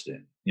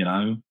exhausting,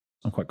 I'm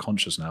quite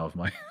conscious now of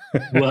my.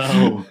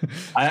 Well,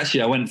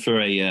 I went for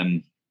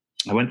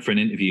an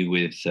interview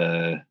with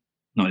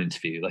not an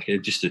interview, like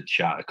just a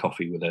chat, a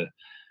coffee with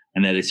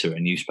an editor at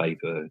a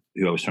newspaper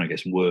who I was trying to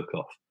get some work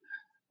off,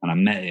 and I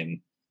met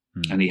him,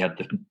 and he had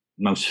the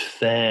most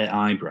fair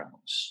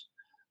eyebrows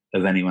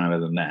of anyone I've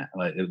ever met.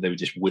 Like they were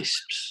just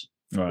wisps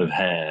of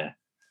hair,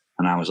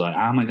 and I was like,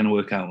 how am I going to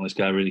work out what this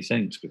guy really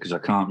thinks, because I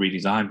can't read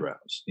his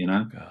eyebrows,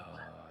 God.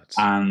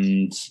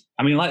 And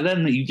I mean, like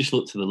then you just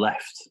look to the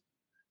left.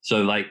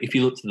 So like if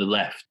you look to the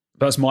left,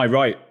 that's my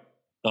right.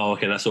 Oh,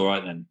 okay, that's all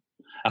right then.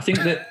 I think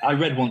that I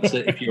read once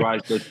that if your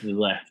eyes go to the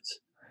left,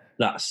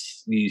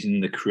 that's using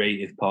the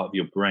creative part of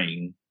your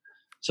brain.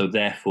 So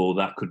therefore,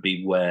 that could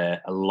be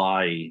where a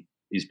lie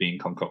is being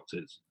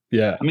concocted.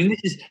 Yeah. I mean,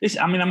 this.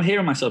 I mean, I'm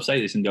hearing myself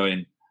say this and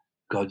going,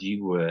 "God,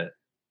 you were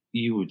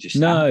just."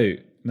 No,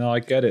 I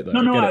get it though.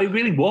 No, it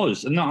really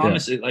was. And no,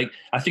 honestly, like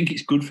I think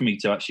it's good for me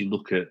to actually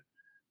look at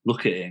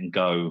it and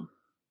go,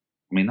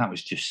 I mean, that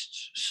was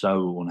just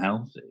so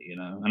unhealthy,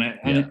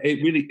 and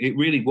it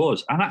really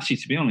was. And actually,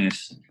 to be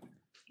honest,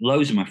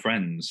 loads of my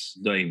friends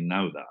don't even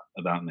know that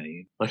about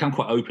me. Like, I'm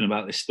quite open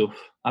about this stuff.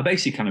 I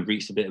basically kind of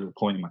reached a bit of a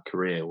point in my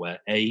career where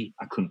I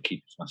couldn't keep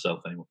it to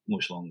myself any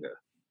much longer.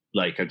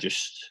 Like, I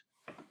just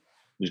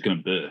was going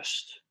to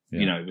burst.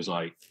 Yeah. It was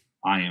like,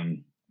 I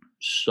am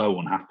so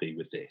unhappy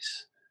with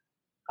this.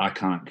 I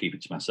can't keep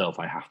it to myself.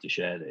 I have to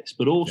share this.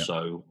 But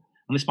also,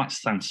 and this might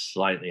sound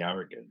slightly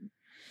arrogant,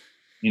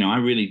 I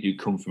really do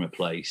come from a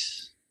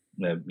place,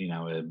 a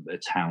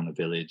town, a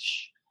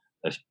village,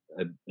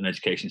 an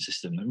education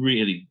system that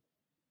really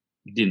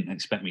didn't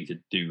expect me to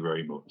do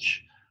very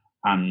much.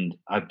 And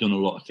I've done a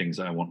lot of things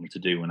that I wanted to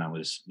do when I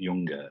was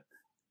younger.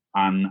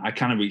 And I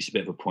kind of reached a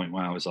bit of a point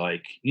where I was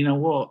like, you know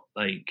what?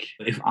 Like,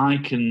 if I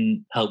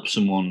can help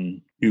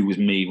someone who was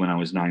me when I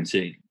was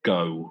 19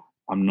 go,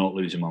 I'm not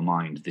losing my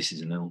mind. This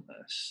is an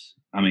illness.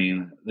 I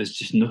mean, there's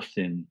just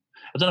nothing.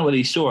 I don't know whether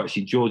you saw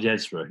actually George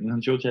Ezra. You know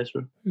George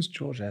Ezra? Who's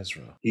George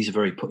Ezra? He's a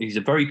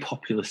very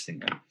popular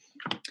singer.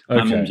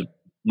 Okay.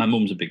 My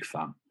mum's a big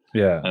fan.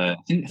 Yeah. I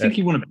think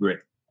he won a Brit.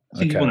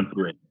 He won a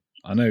Brit.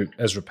 I know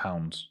Ezra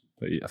Pound,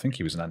 but I think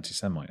he was an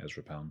anti-Semite,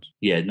 Ezra Pound.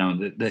 Yeah,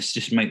 no, let's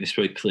just make this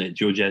very clear.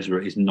 George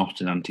Ezra is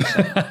not an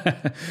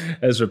anti-Semite.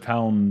 Ezra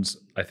Pound,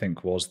 I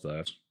think, was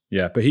though.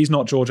 Yeah, but he's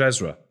not George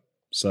Ezra.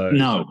 So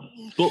no,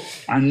 but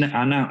I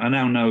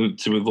now know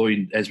to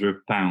avoid Ezra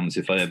Pounds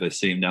if I ever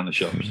see him down the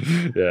shops.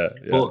 Yeah.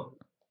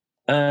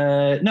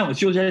 But no,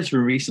 George Ezra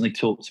recently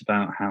talked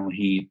about how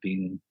he'd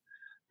been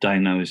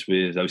diagnosed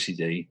with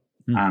OCD,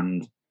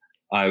 and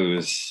I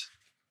was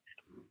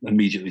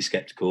immediately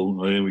skeptical.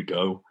 Oh, here we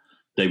go,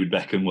 David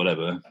Beckham,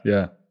 whatever.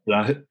 Yeah. But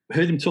I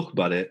heard him talk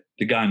about it.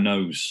 The guy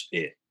knows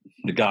it.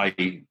 The guy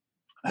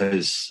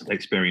has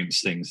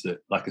experienced things that,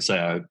 like I say,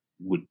 I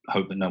would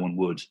hope that no one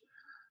would.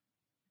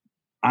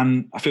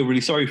 And I feel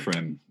really sorry for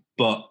him.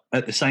 But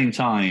at the same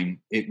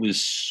time, it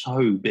was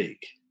so big.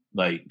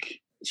 Like,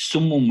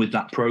 someone with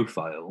that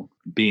profile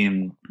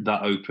being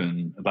that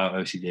open about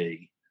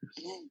OCD.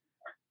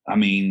 I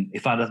mean,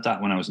 if I'd had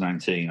that when I was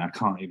 19, I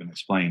can't even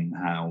explain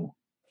how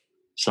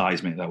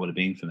seismic that would have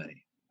been for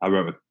me. I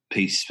wrote a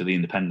piece for The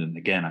Independent,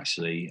 again,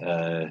 actually,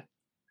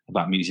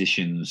 about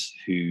musicians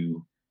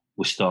who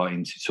were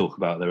starting to talk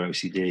about their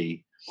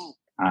OCD.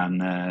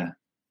 And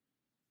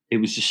it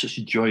was just such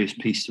a joyous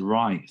piece to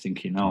write,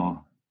 thinking,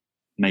 oh,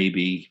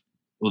 maybe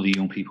other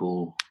young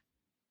people,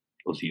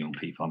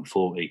 I'm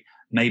 40,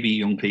 maybe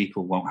young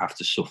people won't have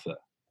to suffer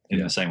in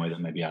the same way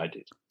that maybe I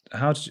did.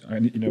 How did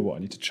you know what? I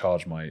need to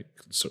charge my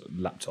sort of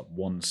laptop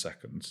 1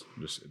 second.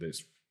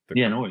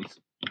 Yeah, no worries.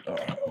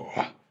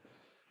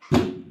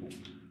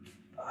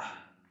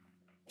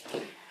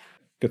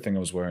 Good thing I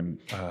was wearing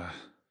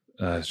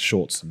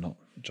shorts and not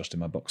just in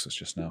my boxers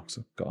just now because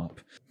I got up.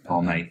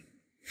 Oh, mate.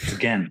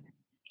 Again,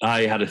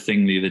 I had a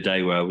thing the other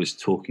day where I was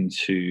talking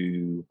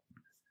to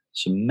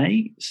some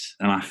mates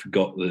and I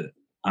forgot that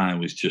I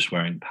was just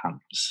wearing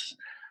pants.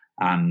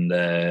 And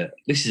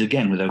this is,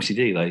 again, with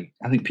OCD. Like,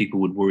 I think people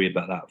would worry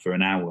about that for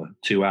an hour,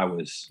 2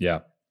 hours. Yeah.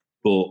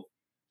 But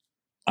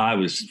I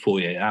was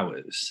 48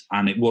 hours.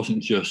 And it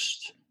wasn't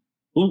just,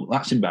 oh,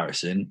 that's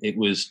embarrassing. It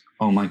was,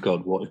 oh, my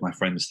God, what if my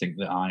friends think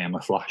that I am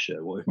a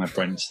flasher? What if my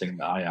friends think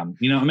that I am?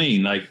 You know what I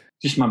mean? Like,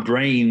 just my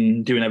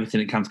brain doing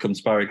everything it can to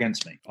conspire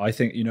against me. I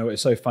think,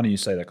 it's so funny you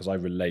say that because I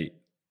relate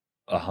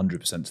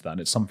 100% to that. And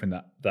it's something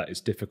that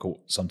is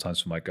difficult sometimes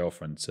for my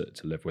girlfriend to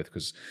live with,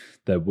 because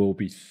there will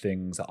be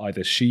things that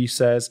either she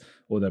says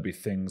or there'll be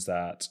things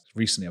that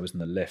recently I was in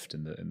the lift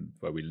in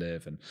where we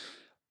live and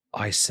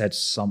I said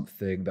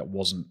something that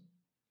wasn't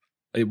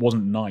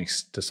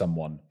nice to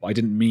someone. I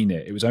didn't mean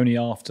it. It was only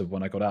after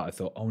when I got out, I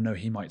thought, oh no,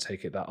 he might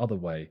take it that other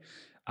way.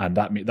 And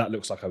that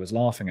looks like I was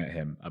laughing at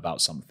him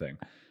about something.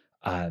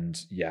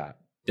 And yeah,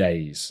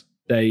 days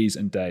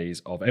and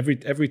days of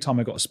every time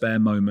I got a spare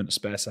moment, a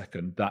spare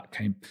second, that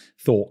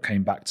thought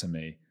came back to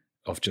me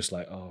of just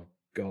like, oh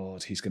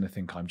God, he's going to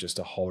think I'm just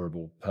a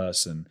horrible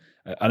person.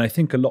 And I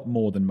think a lot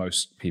more than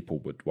most people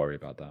would worry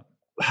about that.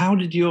 How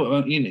did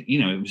your,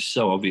 it was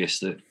so obvious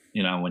that,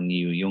 when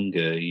you were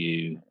younger,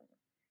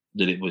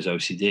 that it was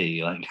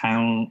OCD. Like,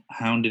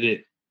 how did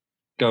it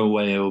go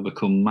away or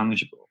become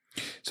manageable?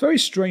 It's very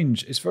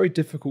strange. It's very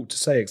difficult to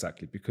say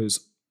exactly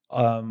because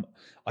I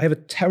have a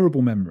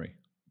terrible memory.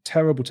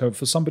 Terrible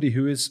for somebody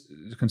who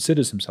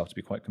considers himself to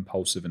be quite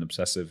compulsive and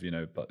obsessive,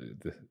 but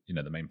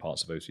the main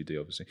parts of OCD,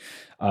 obviously.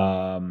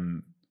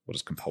 What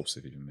does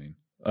compulsive even mean?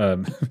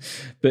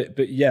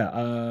 But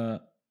yeah,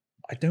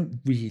 I don't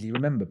really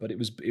remember, but it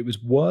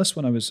was worse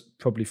when I was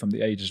probably from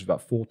the ages of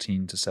about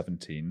 14 to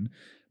 17.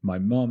 My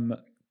mum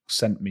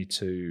sent me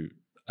to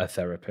a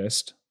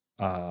therapist.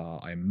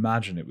 I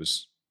imagine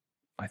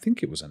I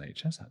think it was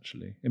NHS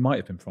actually. It might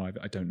have been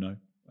private. I don't know.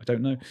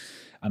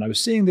 And I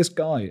was seeing this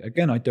guy,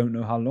 again, I don't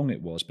know how long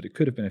it was, but it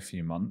could have been a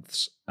few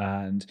months.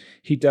 And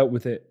he dealt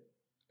with it,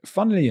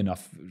 funnily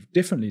enough,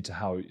 differently to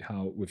how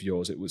with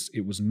yours, it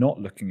was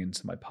not looking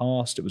into my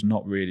past. It was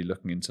not really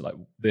looking into like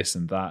this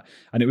and that.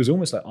 And it was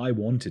almost like I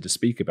wanted to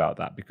speak about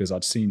that because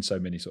I'd seen so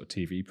many sort of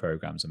TV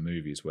programs and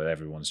movies where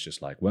everyone's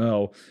just like,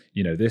 well,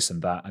 this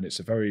and that. And it's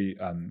a very,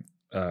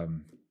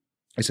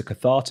 it's a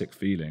cathartic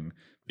feeling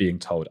being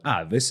told,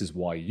 this is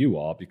why you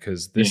are,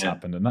 because this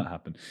happened and that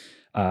happened.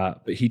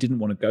 But he didn't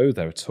want to go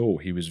there at all.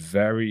 He was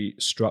very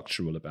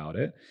structural about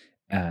it.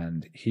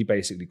 And he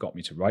basically got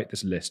me to write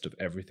this list of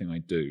everything I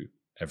do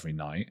every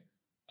night,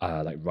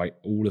 write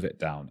all of it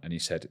down. And he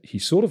said,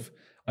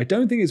 I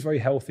don't think it's very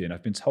healthy. And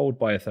I've been told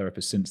by a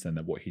therapist since then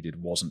that what he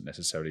did wasn't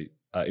necessarily,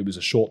 it was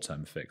a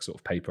short-term fix, sort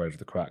of paper over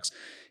the cracks.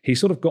 He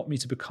sort of got me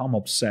to become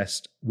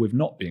obsessed with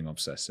not being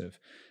obsessive.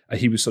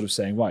 He was sort of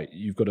saying, right,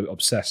 you've got to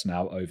obsess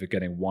now over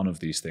getting one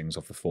of these things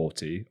off the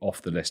 40 off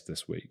the list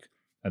this week.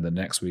 And the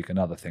next week,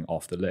 another thing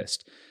off the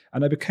list.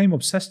 And I became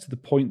obsessed to the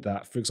point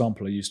that, for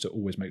example, I used to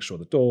always make sure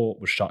the door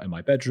was shut in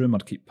my bedroom.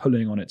 I'd keep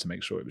pulling on it to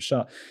make sure it was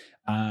shut.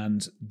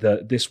 And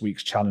this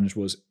week's challenge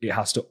was it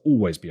has to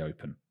always be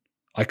open.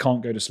 I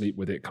can't go to sleep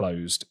with it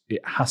closed.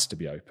 It has to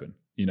be open,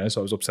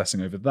 so I was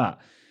obsessing over that.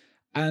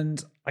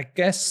 And I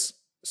guess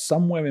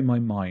somewhere in my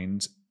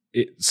mind,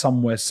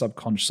 some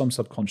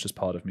subconscious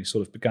part of me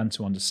sort of began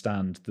to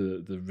understand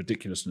the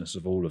ridiculousness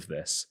of all of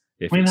this.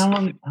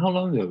 How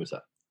long ago was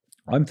that?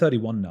 I'm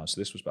 31 now, so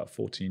this was about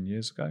 14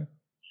 years ago.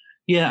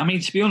 Yeah, I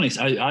mean, to be honest,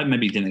 I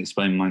maybe didn't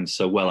explain mine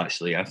so well,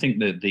 actually. I think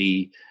that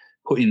the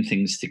putting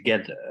things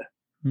together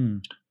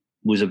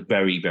was a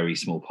very, very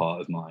small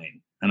part of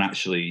mine. And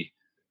actually,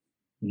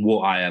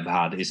 what I have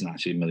had isn't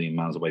actually a million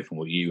miles away from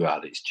what you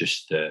had. It's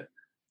just, and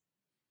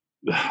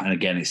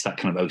again, it's that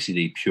kind of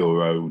OCD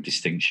pure O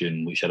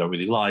distinction, which I don't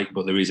really like,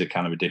 but there is a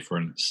kind of a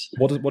difference.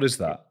 What is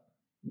that?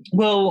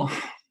 Well,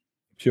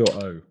 pure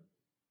O.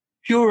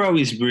 Pure O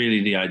is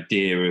really the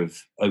idea of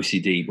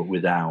OCD, but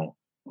without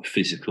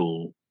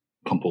physical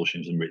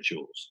compulsions and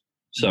rituals.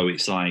 So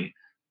it's like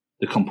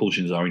the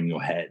compulsions are in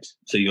your head.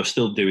 So you're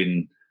still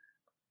doing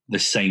the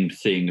same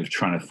thing of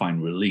trying to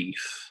find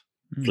relief,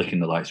 flicking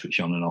the light switch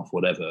on and off,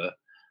 whatever,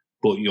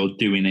 but you're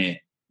doing it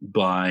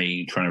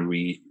by trying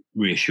to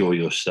reassure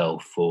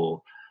yourself,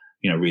 or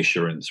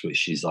reassurance,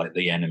 which is like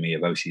the enemy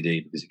of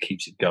OCD because it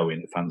keeps it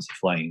going, it fans the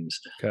flames.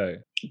 Okay.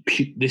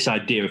 This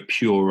idea of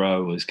pure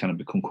O has kind of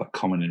become quite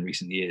common in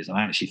recent years, and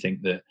I actually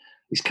think that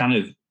it's kind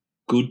of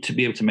good to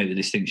be able to make the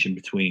distinction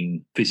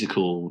between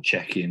physical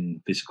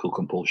check-in, physical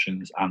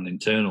compulsions, and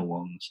internal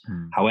ones.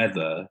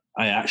 However,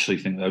 I actually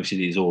think that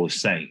OCD is all the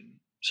same.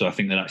 So I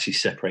think that actually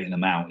separating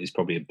them out is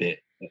probably a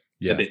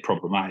bit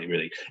problematic,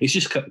 really. It's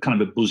just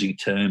kind of a buzzy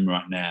term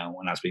right now,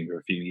 and has been for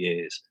a few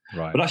years.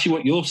 Right. But actually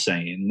what you're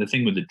saying, the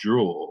thing with the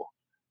draw,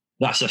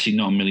 that's actually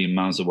not a million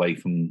miles away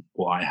from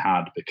what I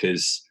had,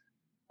 because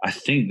I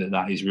think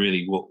that is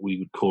really what we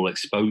would call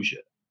exposure.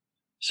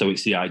 So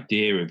it's the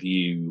idea of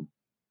you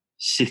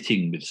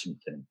sitting with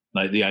something,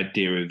 like the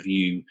idea of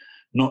you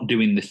not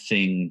doing the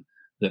thing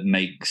that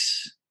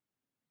makes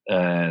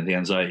the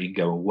anxiety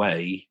go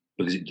away,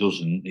 because it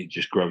doesn't, it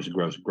just grows and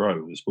grows and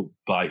grows. But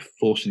by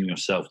forcing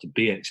yourself to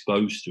be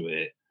exposed to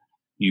it,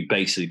 you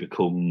basically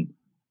become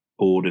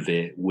bored of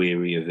it,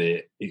 weary of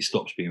it, it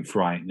stops being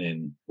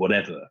frightening,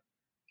 whatever.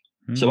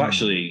 So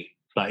actually,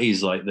 that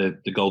is like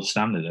the gold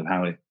standard of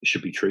how it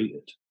should be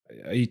treated.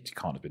 He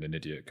can't have been an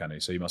idiot, can he?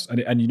 So he must.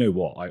 And you know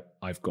what?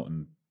 I've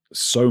gotten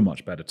so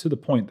much better, to the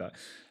point that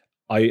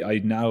I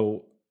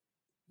now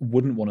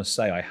wouldn't want to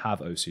say I have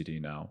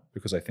OCD now,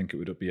 because I think it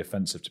would be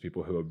offensive to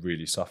people who are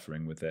really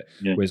suffering with it.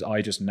 Yeah. Whereas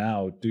I just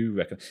now do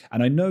reckon,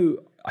 and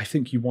I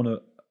think you want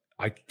to,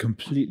 I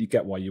completely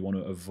get why you want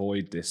to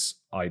avoid this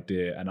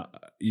idea. And,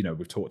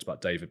 we've talked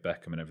about David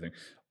Beckham and everything,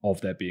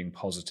 of there being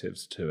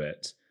positives to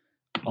it.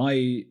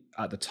 I,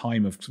 at the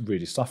time of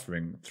really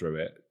suffering through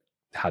it,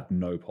 had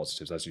no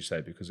positives, as you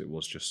say, because it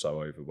was just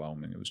so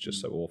overwhelming. It was just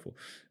so awful.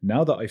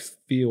 Now that I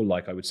feel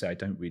like I would say I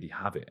don't really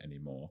have it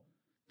anymore,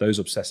 those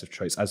obsessive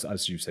traits,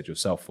 as you said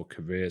yourself, for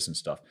careers and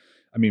stuff.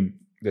 I mean,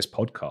 this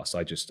podcast,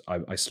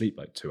 I sleep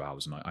like 2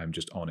 hours and I'm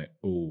just on it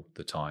all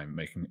the time,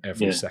 making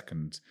every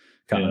second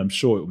count. And I'm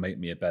sure it will make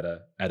me a better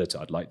editor,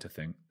 I'd like to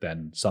think,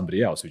 than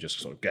somebody else who just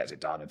sort of gets it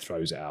done and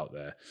throws it out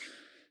there.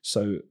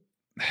 So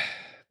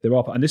there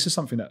are, and this is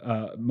something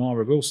that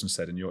Mara Wilson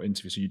said in your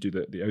interview. So you do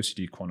the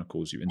OCD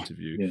Chronicles, you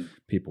interview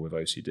people with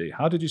OCD.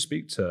 How did you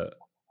speak to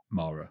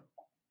Mara?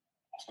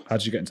 How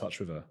did you get in touch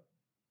with her?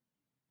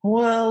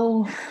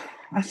 Well,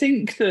 I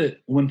think that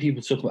when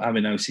people talk about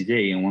having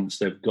OCD, and once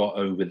they've got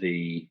over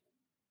the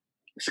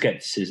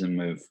skepticism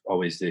of,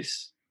 is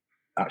this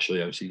actually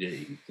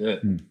OCD,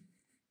 that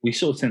we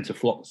sort of tend to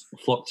flock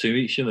to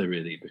each other,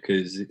 really,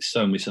 because it's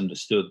so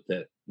misunderstood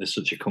that there's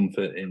such a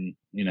comfort in,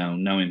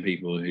 knowing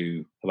people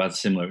who have had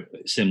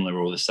similar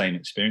or the same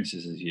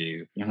experiences as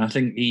you. And I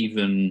think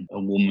even a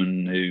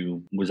woman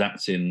who was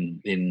acting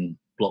in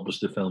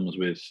blockbuster films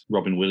with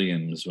Robin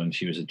Williams when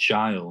she was a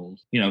child,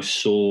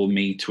 saw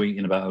me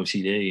tweeting about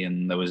OCD,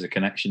 and there was a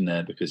connection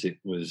there because it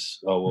was,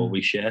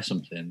 we share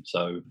something.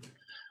 So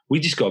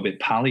we just got a bit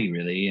pally,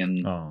 really.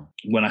 And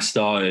when I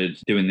started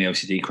doing the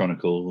OCD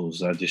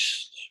Chronicles, I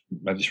just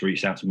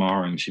reached out to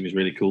Mara, and she was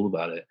really cool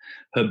about it.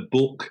 Her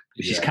book,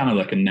 which is kind of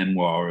like a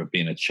memoir of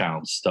being a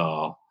child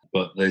star,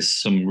 but there's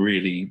some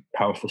really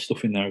powerful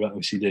stuff in there about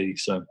OCD.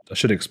 So I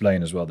should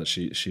explain as well that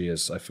she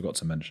is, I forgot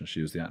to mention,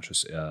 she was the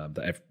actress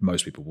that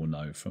most people will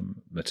know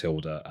from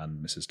Matilda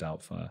and Mrs.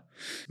 Doubtfire.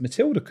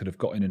 Matilda could have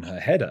gotten in her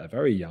head at a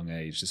very young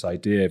age, this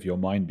idea of your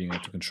mind being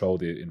able to control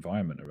the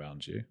environment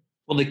around you.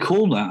 Well, they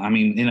call that,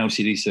 in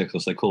OCD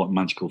circles, they call it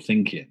magical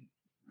thinking,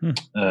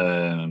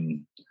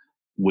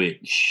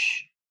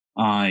 which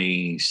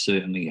I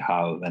certainly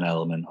have an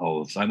element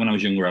of. Like when I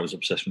was younger, I was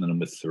obsessed with the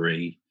number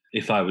 3.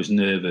 If I was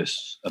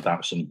nervous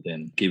about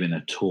something, giving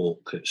a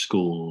talk at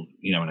school,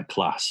 in a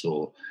class,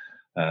 or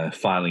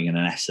filing in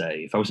an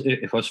essay.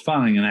 If I was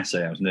filing an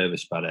essay, I was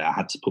nervous about it. I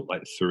had to put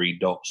like 3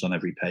 dots on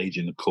every page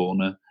in the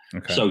corner,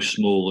 so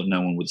small that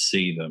no one would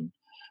see them.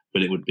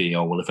 But it would be,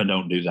 if I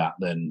don't do that,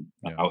 then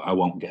I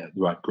won't get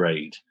the right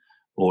grade.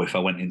 Or if I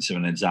went into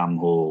an exam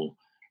hall,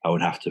 I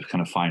would have to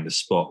kind of find a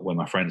spot where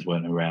my friends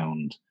weren't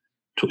around,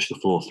 touch the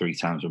floor 3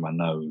 times with my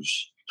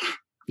nose,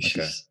 which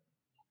is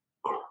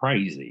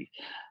crazy.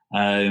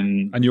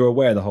 And you're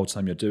aware the whole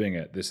time you're doing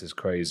it, this is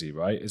crazy,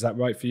 right? Is that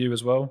right for you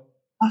as well?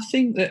 I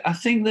think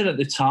that at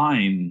the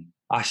time,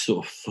 I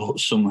sort of thought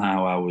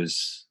somehow I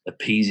was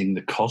appeasing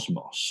the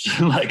cosmos.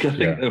 Like I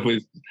think it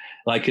was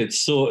like it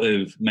sort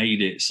of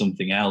made it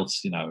something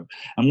else,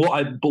 And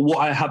what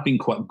I have been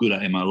quite good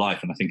at in my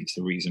life, and I think it's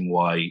the reason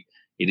why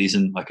it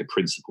isn't like a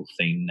principal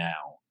theme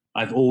now.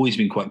 I've always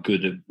been quite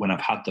good at, when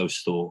I've had those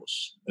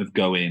thoughts, of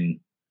going,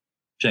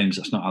 James,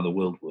 that's not how the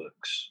world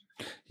works.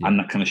 And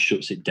that kind of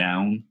shuts it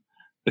down.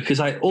 Because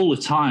all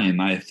the time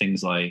I have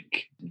things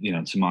like,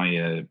 to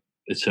my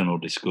eternal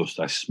disgust,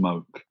 I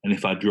smoke. And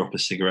if I drop a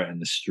cigarette in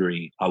the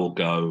street, I will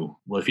go,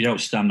 well, if you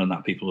don't stand on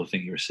that, people will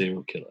think you're a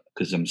serial killer,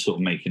 because I'm sort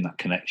of making that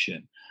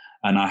connection.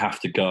 and I have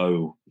to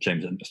go,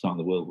 James, that's not how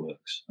the world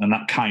works. And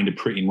that kind of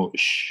pretty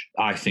much,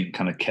 I think,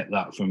 kind of kept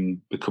that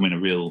from becoming a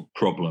real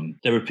problem.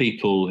 There are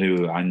people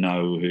who I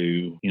know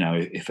who,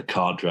 if a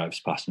car drives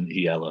past and it's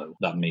yellow,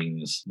 that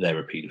means they're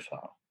a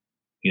paedophile,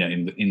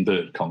 in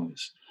inverted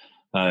commas.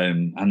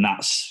 And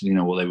that's,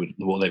 what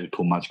they would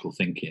call magical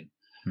thinking.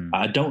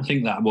 I don't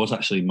think that was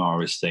actually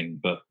Mara's thing,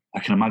 but I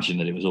can imagine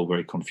that it was all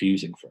very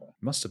confusing for her.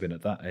 Must have been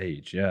at that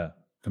age, yeah.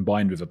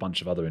 Combined with a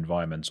bunch of other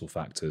environmental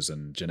factors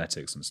and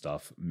genetics and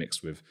stuff,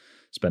 mixed with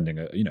spending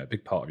a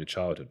big part of your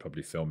childhood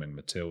probably filming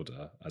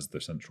Matilda as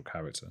the central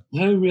character.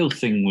 Her real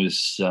thing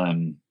was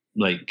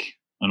like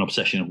an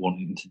obsession of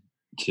wanting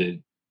to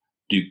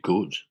do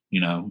good.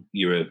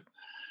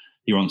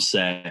 You're on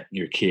set,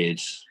 you're a kid.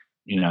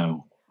 I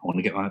want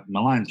to get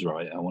my lines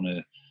right. I want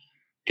to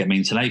get my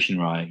intonation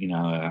right.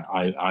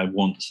 I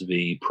want to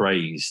be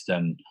praised.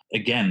 And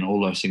again,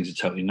 all those things are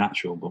totally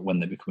natural, but when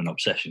they become an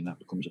obsession, that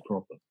becomes a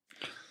problem.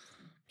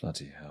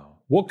 Bloody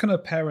hell. What can a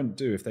parent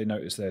do if they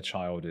notice their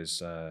child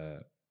is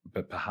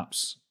but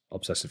perhaps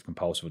obsessive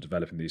compulsive or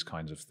developing these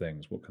kinds of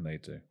things? What can they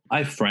do?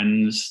 I have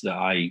friends that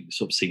I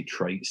sort of see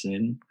traits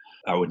in.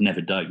 I would never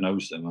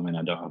diagnose them. I mean,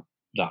 I don't have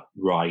that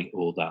right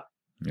or that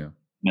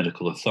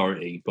medical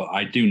authority, but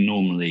I do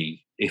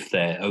normally, if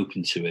they're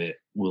open to it,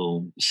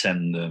 will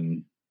send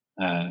them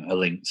a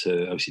link to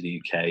OCD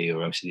UK or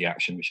OCD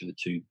Action, which are the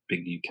two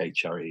big UK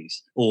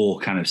charities, or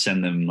kind of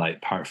send them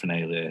like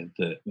paraphernalia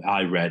that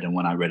I read, and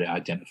when I read it, I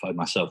identified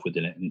myself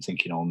within it and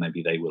thinking, oh,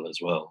 maybe they will as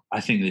well.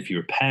 I think that if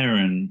you're a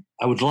parent,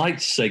 I would like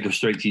to say go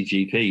straight to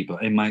your GP,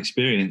 but in my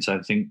experience, I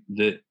think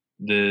that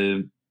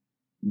the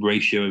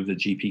ratio of the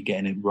GP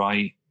getting it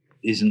right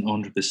isn't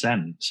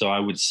 100%. So I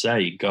would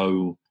say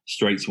go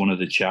straight to one of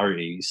the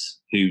charities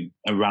who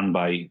are run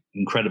by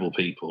incredible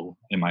people,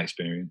 in my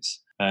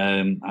experience,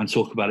 and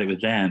talk about it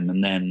with them.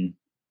 And then,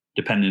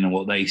 depending on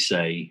what they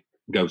say,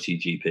 go to your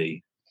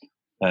GP.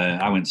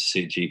 I went to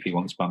see a GP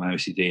once about my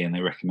OCD, and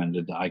they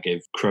recommended that I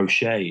gave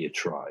crochet a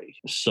try.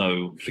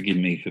 So forgive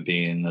me for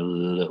being a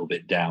little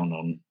bit down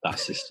on that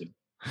system.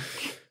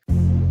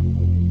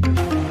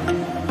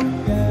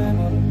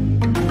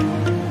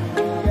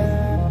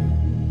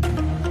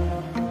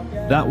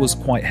 That was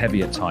quite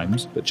heavy at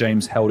times, but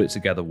James held it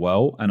together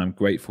well, and I'm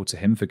grateful to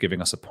him for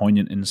giving us a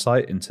poignant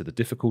insight into the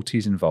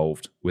difficulties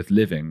involved with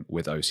living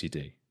with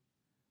OCD.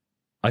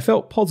 I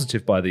felt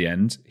positive by the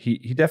end. He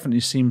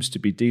definitely seems to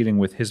be dealing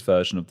with his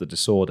version of the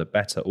disorder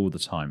better all the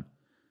time.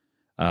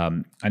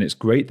 And it's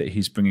great that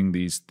he's bringing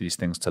these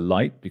things to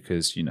light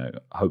because,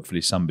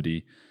 hopefully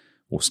somebody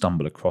will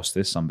stumble across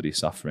this, somebody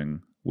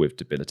suffering with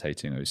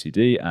debilitating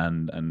OCD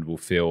and will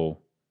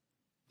feel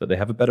that they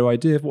have a better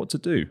idea of what to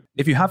do.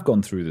 If you have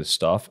gone through this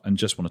stuff and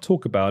just want to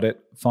talk about it,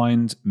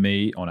 find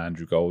me on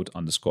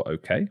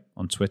AndrewGold_OK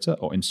on Twitter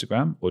or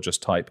Instagram, or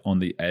just type On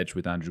the Edge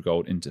with Andrew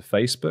Gold into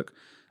Facebook.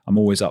 I'm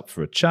always up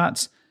for a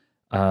chat,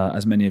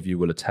 as many of you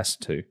will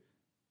attest to.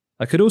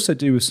 I could also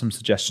do with some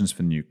suggestions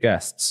for new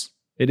guests.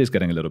 It is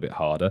getting a little bit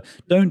harder.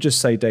 Don't just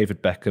say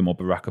David Beckham or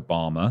Barack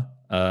Obama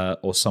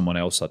or someone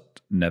else I'd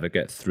never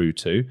get through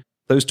to.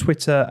 Those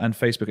Twitter and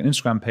Facebook and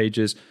Instagram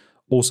pages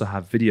also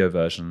have video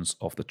versions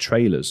of the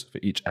trailers for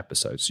each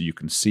episode so you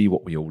can see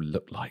what we all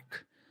look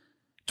like.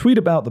 Tweet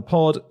about the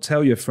pod,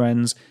 tell your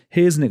friends.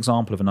 Here's an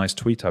example of a nice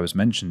tweet I was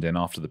mentioned in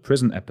after the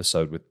prison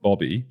episode with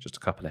Bobby, just a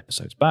couple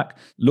episodes back.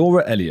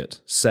 Laura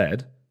Elliott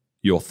said,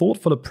 "Your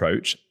thoughtful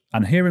approach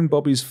and hearing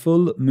Bobby's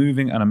full,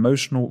 moving and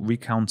emotional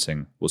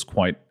recounting was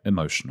quite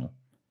emotional.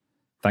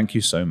 Thank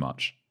you so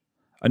much."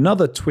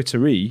 Another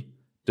Twitteree,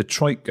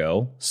 Detroit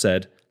Girl,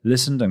 said,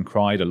 "Listened and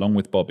cried along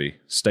with Bobby.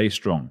 Stay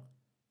strong."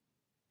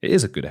 It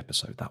is a good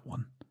episode, that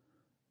one.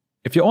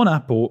 If you're on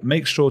Apple,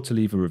 make sure to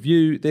leave a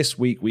review. This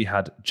week we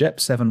had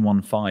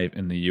Jep715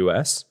 in the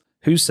US,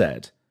 who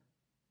said,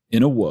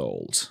 "In a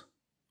world,"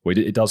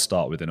 it does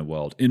start with "in a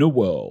world," "in a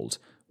world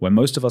where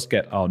most of us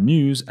get our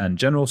news and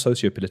general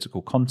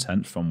socio-political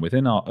content from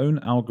within our own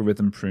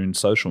algorithm-pruned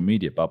social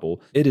media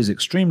bubble, it is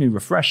extremely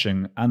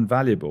refreshing and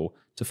valuable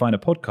to find a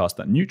podcast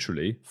that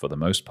neutrally, for the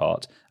most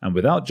part, and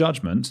without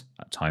judgment,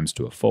 at times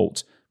to a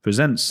fault,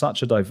 presents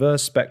such a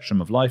diverse spectrum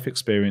of life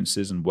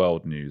experiences and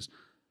world news.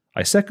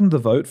 I second the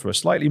vote for a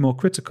slightly more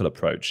critical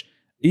approach,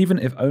 even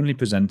if only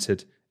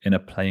presented in a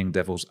playing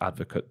devil's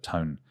advocate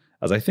tone,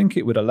 as I think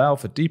it would allow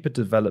for deeper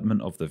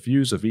development of the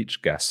views of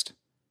each guest.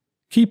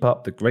 Keep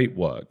up the great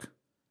work."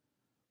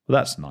 Well,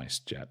 that's nice,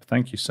 Jeb.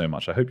 Thank you so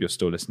much. I hope you're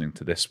still listening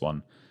to this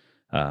one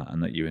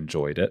and that you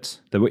enjoyed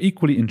it. There were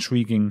equally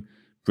intriguing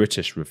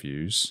British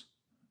reviews,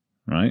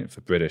 right,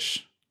 for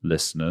British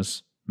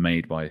listeners,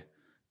 made by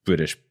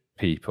British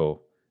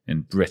people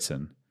in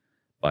Britain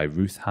by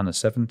Ruth Hannah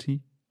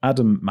 70,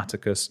 Adam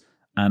Maticus,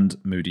 and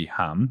Moody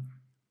Ham.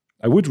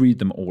 I would read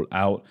them all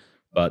out,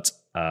 but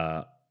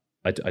I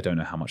don't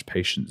know how much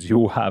patience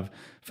you'll have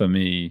for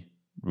me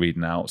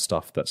reading out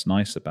stuff that's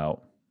nice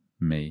about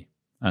me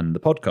and the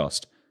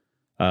podcast.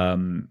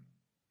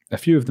 A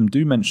few of them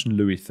do mention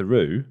Louis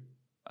Theroux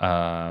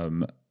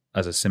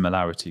as a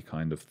similarity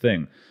kind of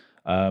thing.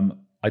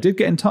 I did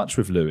get in touch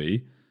with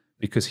Louis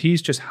because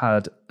he's just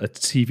had a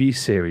TV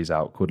series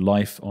out called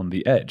Life on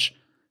the Edge.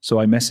 So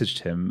I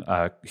messaged him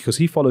because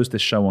he follows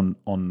this show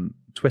on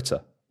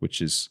Twitter,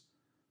 which is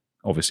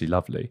obviously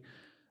lovely.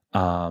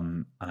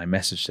 And I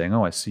messaged saying,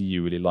 I see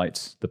you really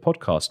liked the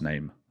podcast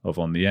name of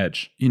On the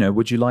Edge.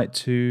 Would you like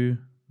to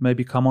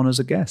maybe come on as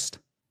a guest?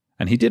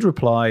 And he did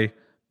reply,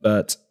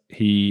 but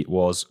he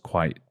was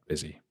quite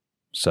busy.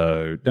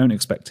 So don't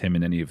expect him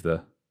in any of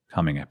the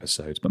coming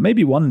episodes. But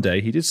maybe one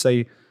day. He did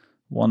say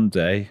one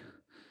day.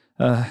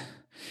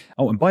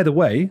 And by the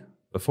way,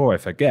 before I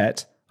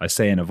forget, I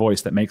say in a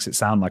voice that makes it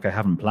sound like I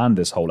haven't planned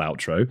this whole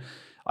outro,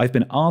 I've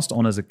been asked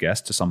on as a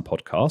guest to some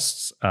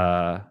podcasts,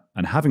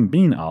 and having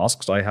been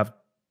asked, I have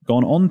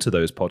gone on to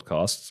those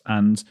podcasts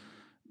and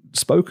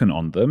spoken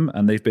on them,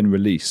 and they've been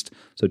released.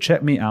 So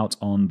check me out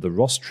on the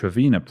Ross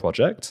Trevena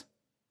project,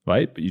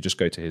 right? But you just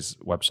go to his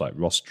website.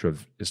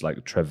 Is like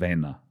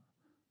Trevena.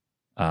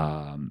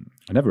 I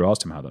never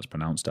asked him how that's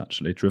pronounced,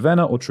 actually.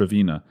 Trevena or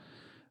Trevena.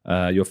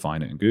 You'll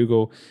find it in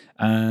Google.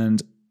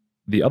 And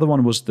the other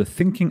one was the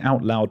Thinking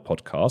Out Loud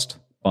podcast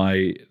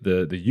by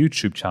the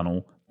YouTube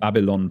channel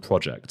Babylon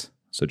Project.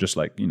 So just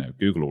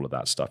Google all of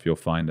that stuff. You'll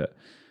find it.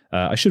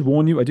 I should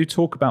warn you, I do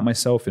talk about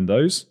myself in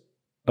those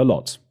a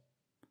lot.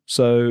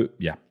 So,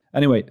 yeah.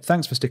 Anyway,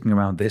 thanks for sticking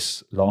around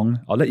this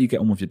long. I'll let you get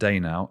on with your day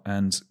now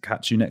and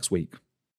catch you next week.